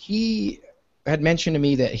 He had mentioned to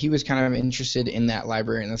me that he was kind of interested in that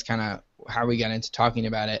library, and that's kind of how we got into talking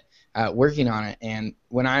about it, working on it. And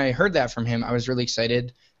when I heard that from him, I was really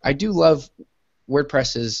excited. I do love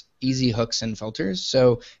WordPress's easy hooks and filters.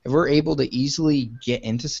 So if we're able to easily get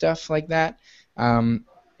into stuff like that and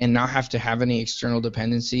not have to have any external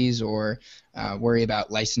dependencies or worry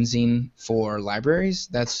about licensing for libraries,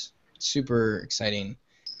 that's super exciting.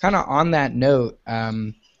 Kind of on that note,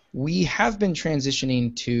 we have been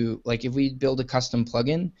transitioning to, like, if we build a custom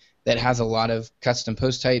plugin that has a lot of custom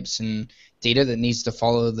post types and data that needs to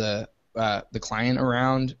follow the client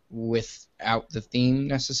around without the theme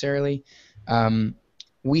necessarily,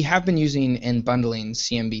 we have been using and bundling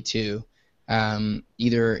CMB2,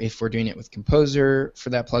 either if we're doing it with Composer for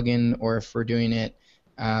that plugin, or if we're doing it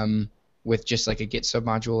with just like a Git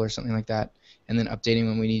submodule or something like that, and then updating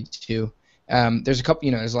when we need to. There's a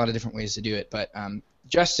couple, there's a lot of different ways to do it, but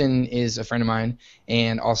Justin is a friend of mine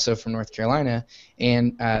and also from North Carolina,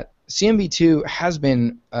 and CMB2 has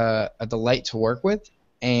been a delight to work with,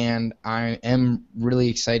 and I am really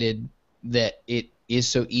excited that it is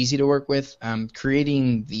so easy to work with.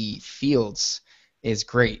 Creating the fields is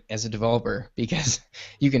great as a developer because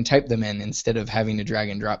you can type them in instead of having to drag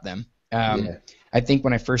and drop them. Yeah. I think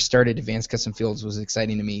when I first started, Advanced Custom Fields was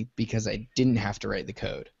exciting to me because I didn't have to write the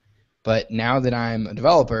code. But now that I'm a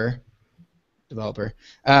developer,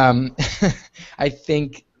 I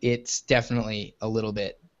think it's definitely it's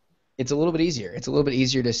a little bit easier. It's a little bit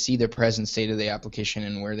easier to see the present state of the application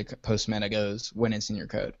and where the post meta goes when it's in your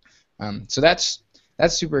code. So that's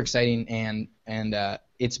super exciting, and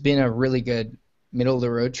it's been a really good middle of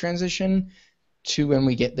the road transition to when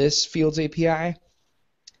we get this Fields API.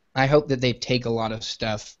 I hope that they take a lot of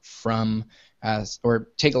stuff from or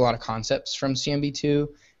take a lot of concepts from CMB2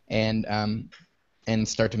 and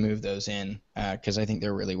start to move those in because I think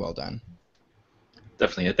they're really well done.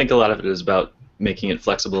 Definitely. I think a lot of it is about making it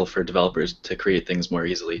flexible for developers to create things more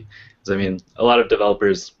easily. Because, I mean, a lot of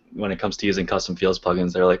developers, when it comes to using custom fields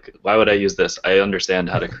plugins, they're like, why would I use this? I understand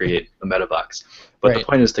how to create a meta box. But the Right.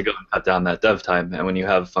 point is to go and cut down that dev time. And when you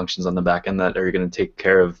have functions on the back end that are going to take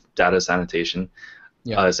care of data sanitization,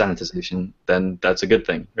 Yeah. then that's a good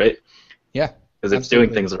thing, right? Yeah. Because it's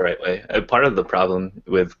doing things the right way. Part of the problem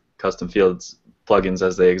with custom fields plugins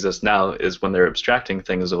as they exist now is when they're abstracting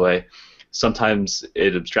things away, sometimes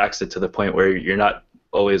it abstracts it to the point where you're not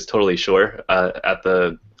always totally sure at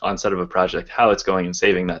the onset of a project, how it's going and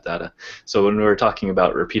saving that data. So when we were talking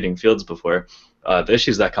about repeating fields before, the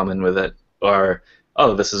issues that come in with it are,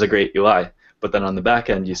 oh, this is a great UI, but then on the back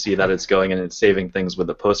end you see that it's going and it's saving things with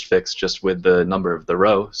a postfix just with the number of the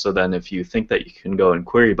row. So then if you think that you can go and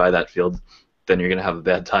query by that field, then you're going to have a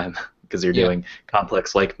bad time because you're doing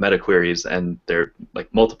complex like meta queries, and there are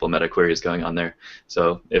like multiple meta queries going on there.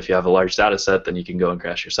 So if you have a large data set, then you can go and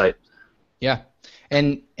crash your site. Yeah.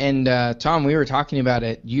 And Tom, we were talking about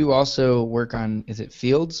it. You also work on, is it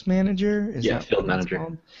Fields Manager? Is Yeah, that Field what it's Manager.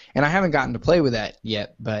 called? And I haven't gotten to play with that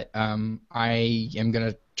yet, but I am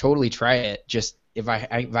gonna totally try it just if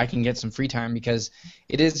I can get some free time, because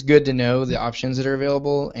it is good to know the options that are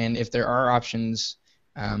available, and if there are options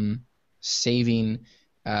saving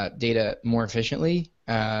data more efficiently.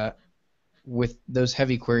 With those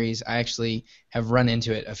heavy queries, I actually have run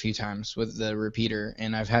into it a few times with the repeater,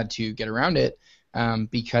 and I've had to get around it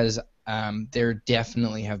because there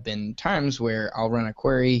definitely have been times where I'll run a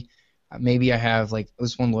query. Maybe I have, like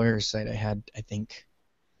this one lawyer's site I had, I think,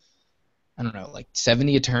 I don't know, like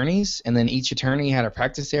 70 attorneys, and then each attorney had a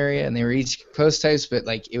practice area, and they were each post types, but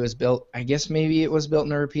like it was built, I guess maybe it was built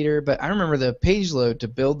in a repeater, but I remember the page load to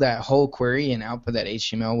build that whole query and output that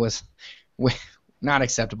HTML was not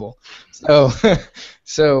acceptable. So,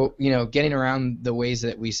 so getting around the ways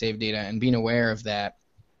that we save data and being aware of that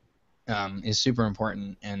is super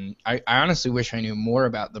important. And I honestly wish I knew more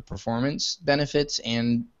about the performance benefits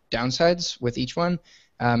and downsides with each one.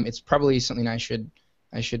 It's probably something I should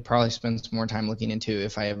probably spend some more time looking into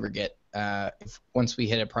if I ever get if once we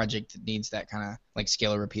hit a project that needs that kind of like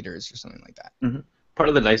scalar repeaters or something like that. Mm-hmm. Part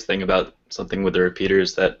of the nice thing about something with the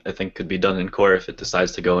repeaters that I think could be done in core if it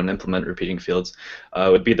decides to go and implement repeating fields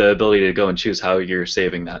would be the ability to go and choose how you're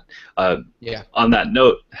saving that. Yeah. On that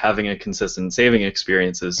note, having a consistent saving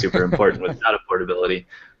experience is super important with data portability.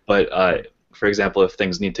 But for example, if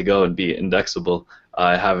things need to go and be indexable,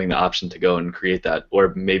 having the option to go and create that,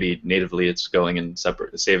 or maybe natively it's going and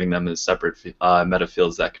saving them as separate meta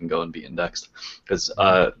fields that can go and be indexed. Because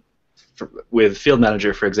with Field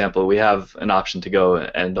Manager, for example, we have an option to go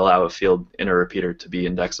and allow a field in a repeater to be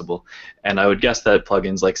indexable. And I would guess that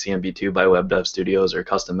plugins like CMB2 by Web Dev Studios or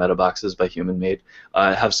custom meta boxes by Human Made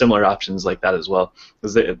have similar options like that as well.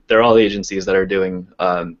 Because they're all agencies that are doing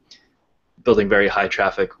building very high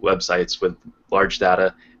traffic websites with large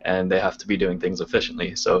data, and they have to be doing things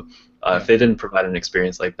efficiently. So if they didn't provide an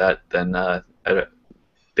experience like that, then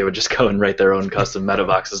they would just go and write their own custom meta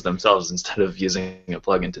boxes themselves instead of using a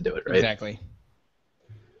plugin to do it, right? Exactly.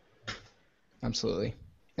 Absolutely.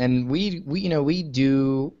 And we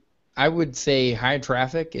do, I would say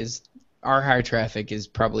our high traffic is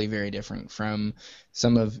probably very different from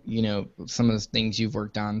some of the things you've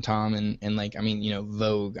worked on, Tom, and like, I mean,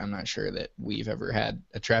 Vogue, I'm not sure that we've ever had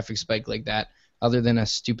a traffic spike like that, other than a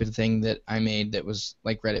stupid thing that I made that was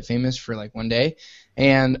like Reddit famous for like one day.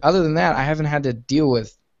 And other than that, I haven't had to deal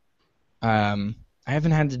with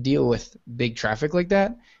big traffic like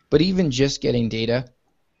that. But even just getting data,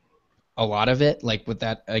 a lot of it, like with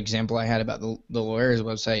that example I had about the lawyer's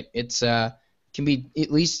website, it's can be,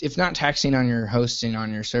 at least if not taxing on your host and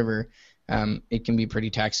on your server, it can be pretty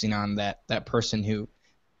taxing on that person who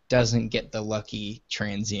doesn't get the lucky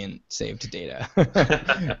transient saved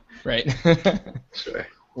data. Right? Sure.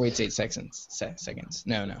 Waits 8 seconds.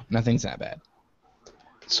 No, nothing's that bad.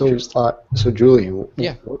 So, Julien,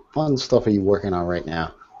 Yeah. what fun stuff are you working on right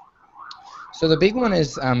now? So the big one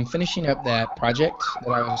is finishing up that project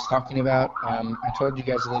that I was talking about. I told you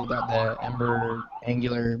guys a little about the Ember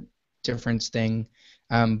Angular difference thing,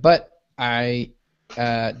 but I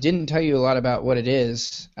didn't tell you a lot about what it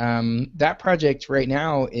is. That project right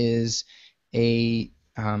now is a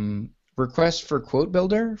request for quote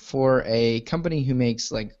builder for a company who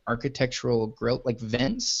makes like architectural grill, like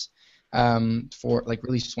vents, for like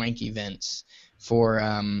really swanky vents for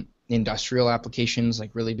industrial applications,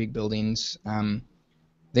 like really big buildings.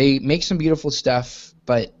 They make some beautiful stuff,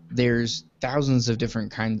 but there's thousands of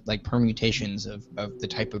different like permutations of the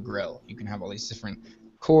type of grill. You can have all these different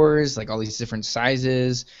cores, like all these different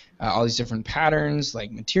sizes, all these different patterns,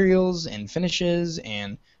 like materials and finishes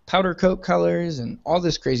and powder coat colors and all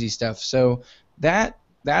this crazy stuff. So that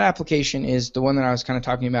application is the one that I was kind of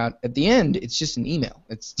talking about. At the end, it's just an email.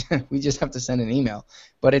 It's we just have to send an email,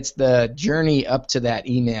 but it's the journey up to that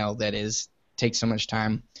email that takes so much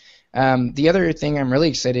time. The other thing I'm really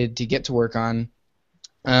excited to get to work on,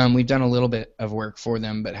 we've done a little bit of work for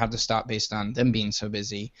them, but had to stop based on them being so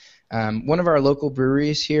busy. One of our local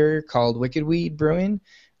breweries here called Wicked Weed Brewing,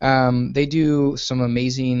 they do some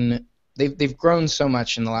amazing. They've grown so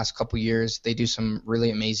much in the last couple years. They do some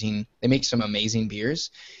really amazing. They make some amazing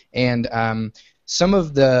beers, and some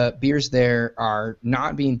of the beers there are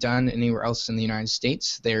not being done anywhere else in the United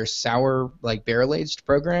States. Their sour, like barrel-aged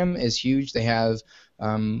program is huge. They have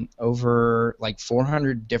over like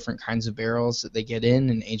 400 different kinds of barrels that they get in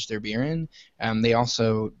and age their beer in. They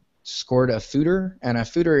also scored a fooder, and a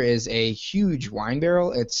fooder is a huge wine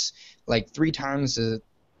barrel. It's like three times or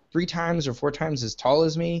four times as tall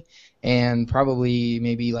as me, and probably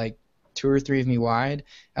maybe like two or three of me wide.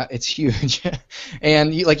 It's huge,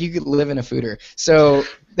 and you could live in a fooder. So,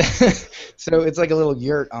 so it's like a little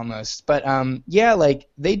yurt almost. But yeah, like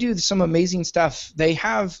they do some amazing stuff. They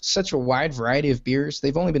have such a wide variety of beers.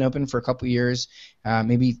 They've only been open for a couple years,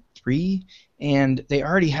 maybe 3. And they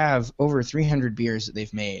already have over 300 beers that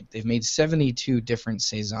they've made. They've made 72 different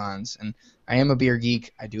saisons. And I am a beer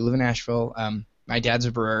geek. I do live in Asheville. My dad's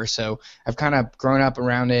a brewer, so I've kind of grown up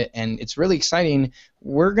around it, and it's really exciting.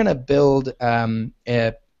 We're going to build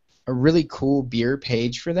a really cool beer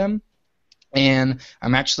page for them. And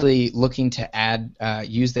I'm actually looking to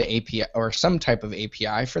use the API or some type of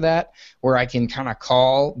API for that, where I can kind of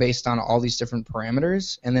call based on all these different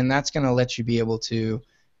parameters, and then that's going to let you be able to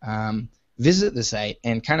visit the site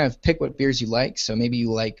and kind of pick what beers you like. So maybe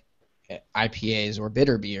you like IPAs or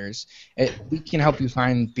bitter beers. We can help you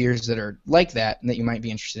find beers that are like that and that you might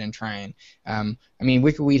be interested in trying. I mean,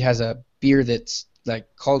 Wicked Weed has a beer that's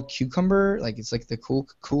like called Cucumber, like it's like the cool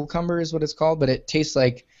Cumber is what it's called, but it tastes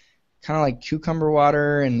like kind of like cucumber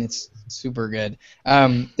water, and it's super good.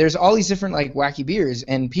 There's all these different like wacky beers,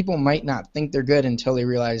 and people might not think they're good until they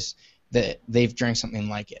realize that they've drank something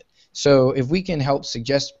like it. So if we can help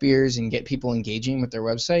suggest beers and get people engaging with their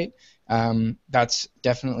website, that's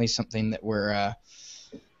definitely something that we're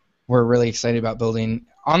really excited about building.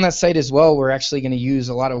 On that site as well, we're actually going to use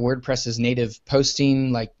a lot of WordPress's native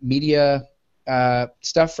posting, like media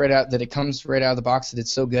stuff that it comes right out of the box that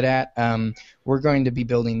it's so good at. We're going to be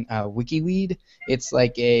building WikiWeed. It's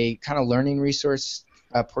like a kind of learning resource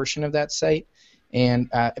portion of that site, and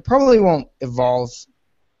it probably won't evolve.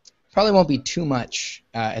 Probably won't be too much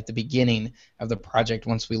at the beginning of the project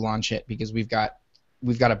once we launch it, because we've got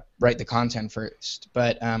to write the content first.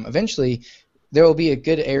 But eventually, there will be a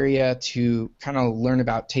good area to kind of learn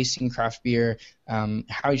about tasting craft beer,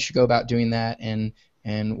 how you should go about doing that, and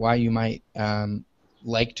why you might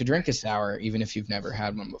like to drink a sour even if you've never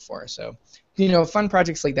had one before. So, fun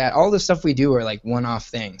projects like that. All the stuff we do are like one-off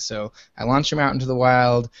things. So I launch them out into the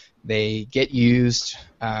wild, they get used,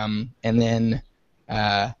 and then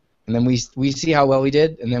we see how well we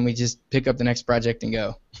did, and then we just pick up the next project and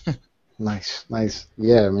go. Nice.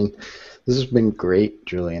 Yeah, I mean, this has been great,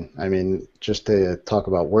 Julien. I mean, just to talk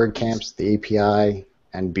about WordCamps, the API,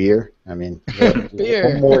 and beer. I mean,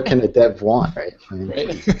 Beer. what more can a dev want, right? I mean,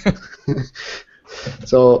 Right.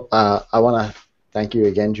 So I want to thank you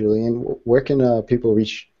again, Julien. Where can people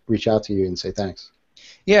reach out to you and say thanks?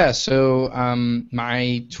 Yeah, so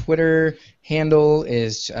my Twitter handle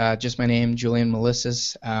is just my name, Julien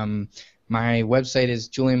Melissus. My website is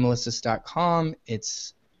julienmelissus.com.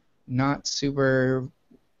 It's not super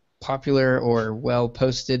popular or well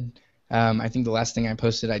posted. I think the last thing I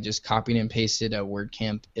posted, I just copied and pasted a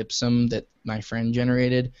WordCamp Ipsum that my friend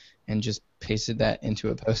generated and just pasted that into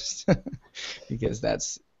a post because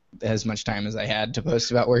that's as much time as I had to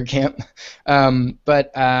post about WordCamp.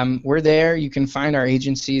 But we're there. You can find our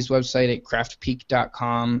agency's website at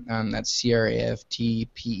craftpeak.com. That's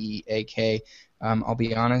CRAFTPEAK. I'll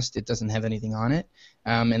be honest, it doesn't have anything on it.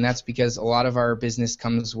 And that's because a lot of our business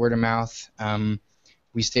comes word of mouth.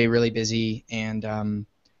 We stay really busy and,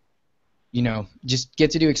 just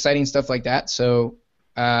get to do exciting stuff like that. So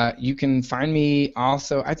you can find me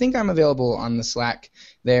also. I think I'm available on the Slack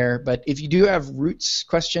there, but if you do have Roots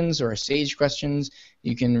questions or Sage questions,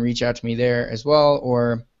 you can reach out to me there as well.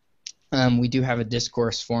 Or we do have a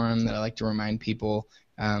discourse forum that I like to remind people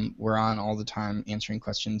we're on all the time answering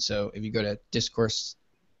questions. So if you go to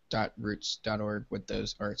discourse.roots.org with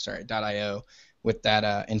those, or sorry, .io with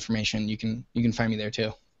that information, you can find me there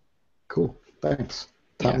too. Cool. Thanks.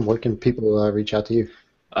 Tom, where can people reach out to you?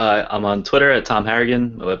 I'm on Twitter at Tom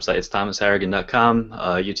Harrigan. My website is thomasharrigan.com.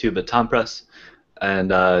 YouTube at TomPress,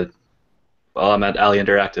 and I'm at Alley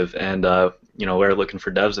Interactive. And we're looking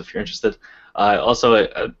for devs if you're interested. Also,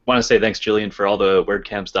 I want to say thanks, Julien, for all the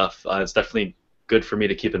WordCamp stuff. It's definitely good for me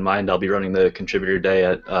to keep in mind. I'll be running the contributor day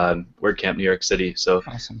at WordCamp New York City, so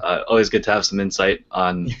Awesome. Always good to have some insight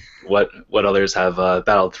on what others have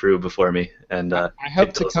battled through before me. And I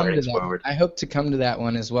hope to those come to learnings that. forward. I hope to come to that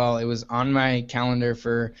one as well. It was on my calendar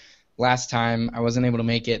for last time. I wasn't able to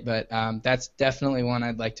make it, but that's definitely one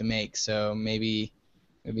I'd like to make. So maybe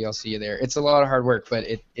I'll see you there. It's a lot of hard work, but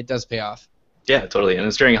it does pay off. Yeah, totally. And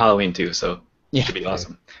it's during Halloween too, so Yeah. Should be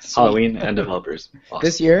awesome. Sweet. Halloween and developers. Awesome.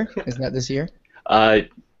 This year? Is that this year? Yeah,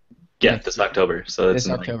 this October. So it's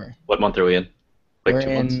This October. What month are we in? Like We're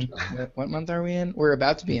 2 months? in, what month are we in? We're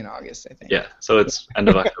about to be in August, I think. Yeah, so it's end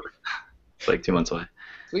of October. It's like 2 months away.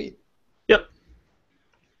 Sweet. Yep.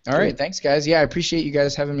 All right, thanks, guys. Yeah, I appreciate you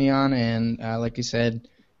guys having me on. And like you said,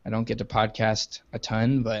 I don't get to podcast a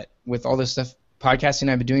ton, but with all this stuff, podcasting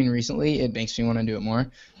I've been doing recently, it makes me want to do it more.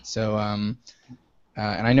 So, and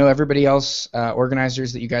I know everybody else,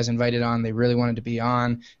 organizers that you guys invited on, they really wanted to be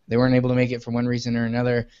on. They weren't able to make it for one reason or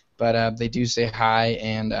another, but they do say hi,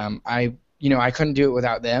 and I couldn't do it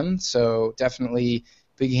without them. So definitely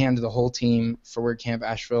big hand to the whole team for WordCamp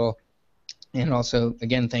Asheville, and also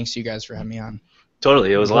again, thanks to you guys for having me on.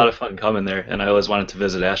 Totally, it was a lot of fun coming there, and I always wanted to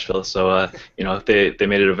visit Asheville, so they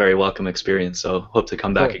made it a very welcome experience. So hope to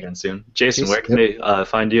come back again soon. Jason, where can they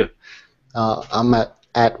find you? I'm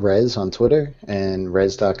at Rez on Twitter and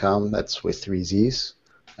Rez.com. That's with 3 Z's.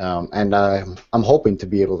 And I'm hoping to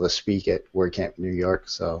be able to speak at WordCamp New York,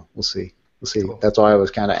 so we'll see. We'll see. Cool. That's why I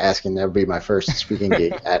was kind of asking. That would be my first speaking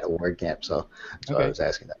gig at a WordCamp, so that's why I was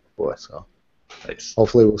asking that before. So nice.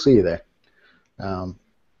 Hopefully we'll see you there.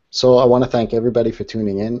 So I want to thank everybody for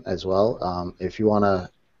tuning in as well. If you want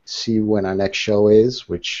to see when our next show is,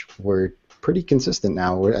 which we're pretty consistent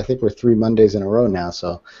now. I think we're 3 Mondays in a row now,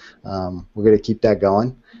 so we're going to keep that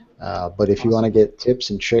going. But if you want to get tips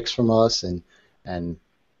and tricks from us and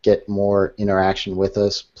get more interaction with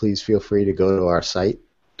us, please feel free to go to our site,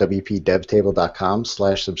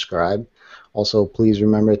 wpdevtable.com/subscribe. Also, please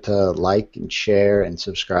remember to like and share and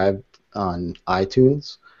subscribe on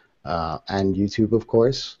iTunes. And YouTube, of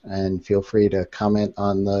course, and feel free to comment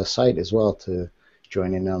on the site as well to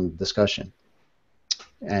join in on the discussion.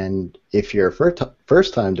 And if you're a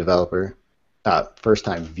first-time developer,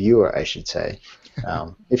 first-time viewer, I should say,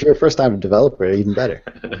 if you're a first-time developer, even better,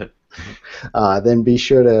 then be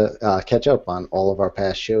sure to catch up on all of our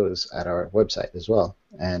past shows at our website as well,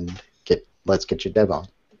 and let's get your dev on.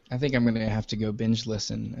 I think I'm going to have to go binge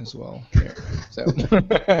listen as well here. So.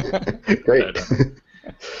 Great.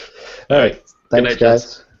 All right. Thanks,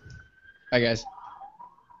 guys. Bye, guys.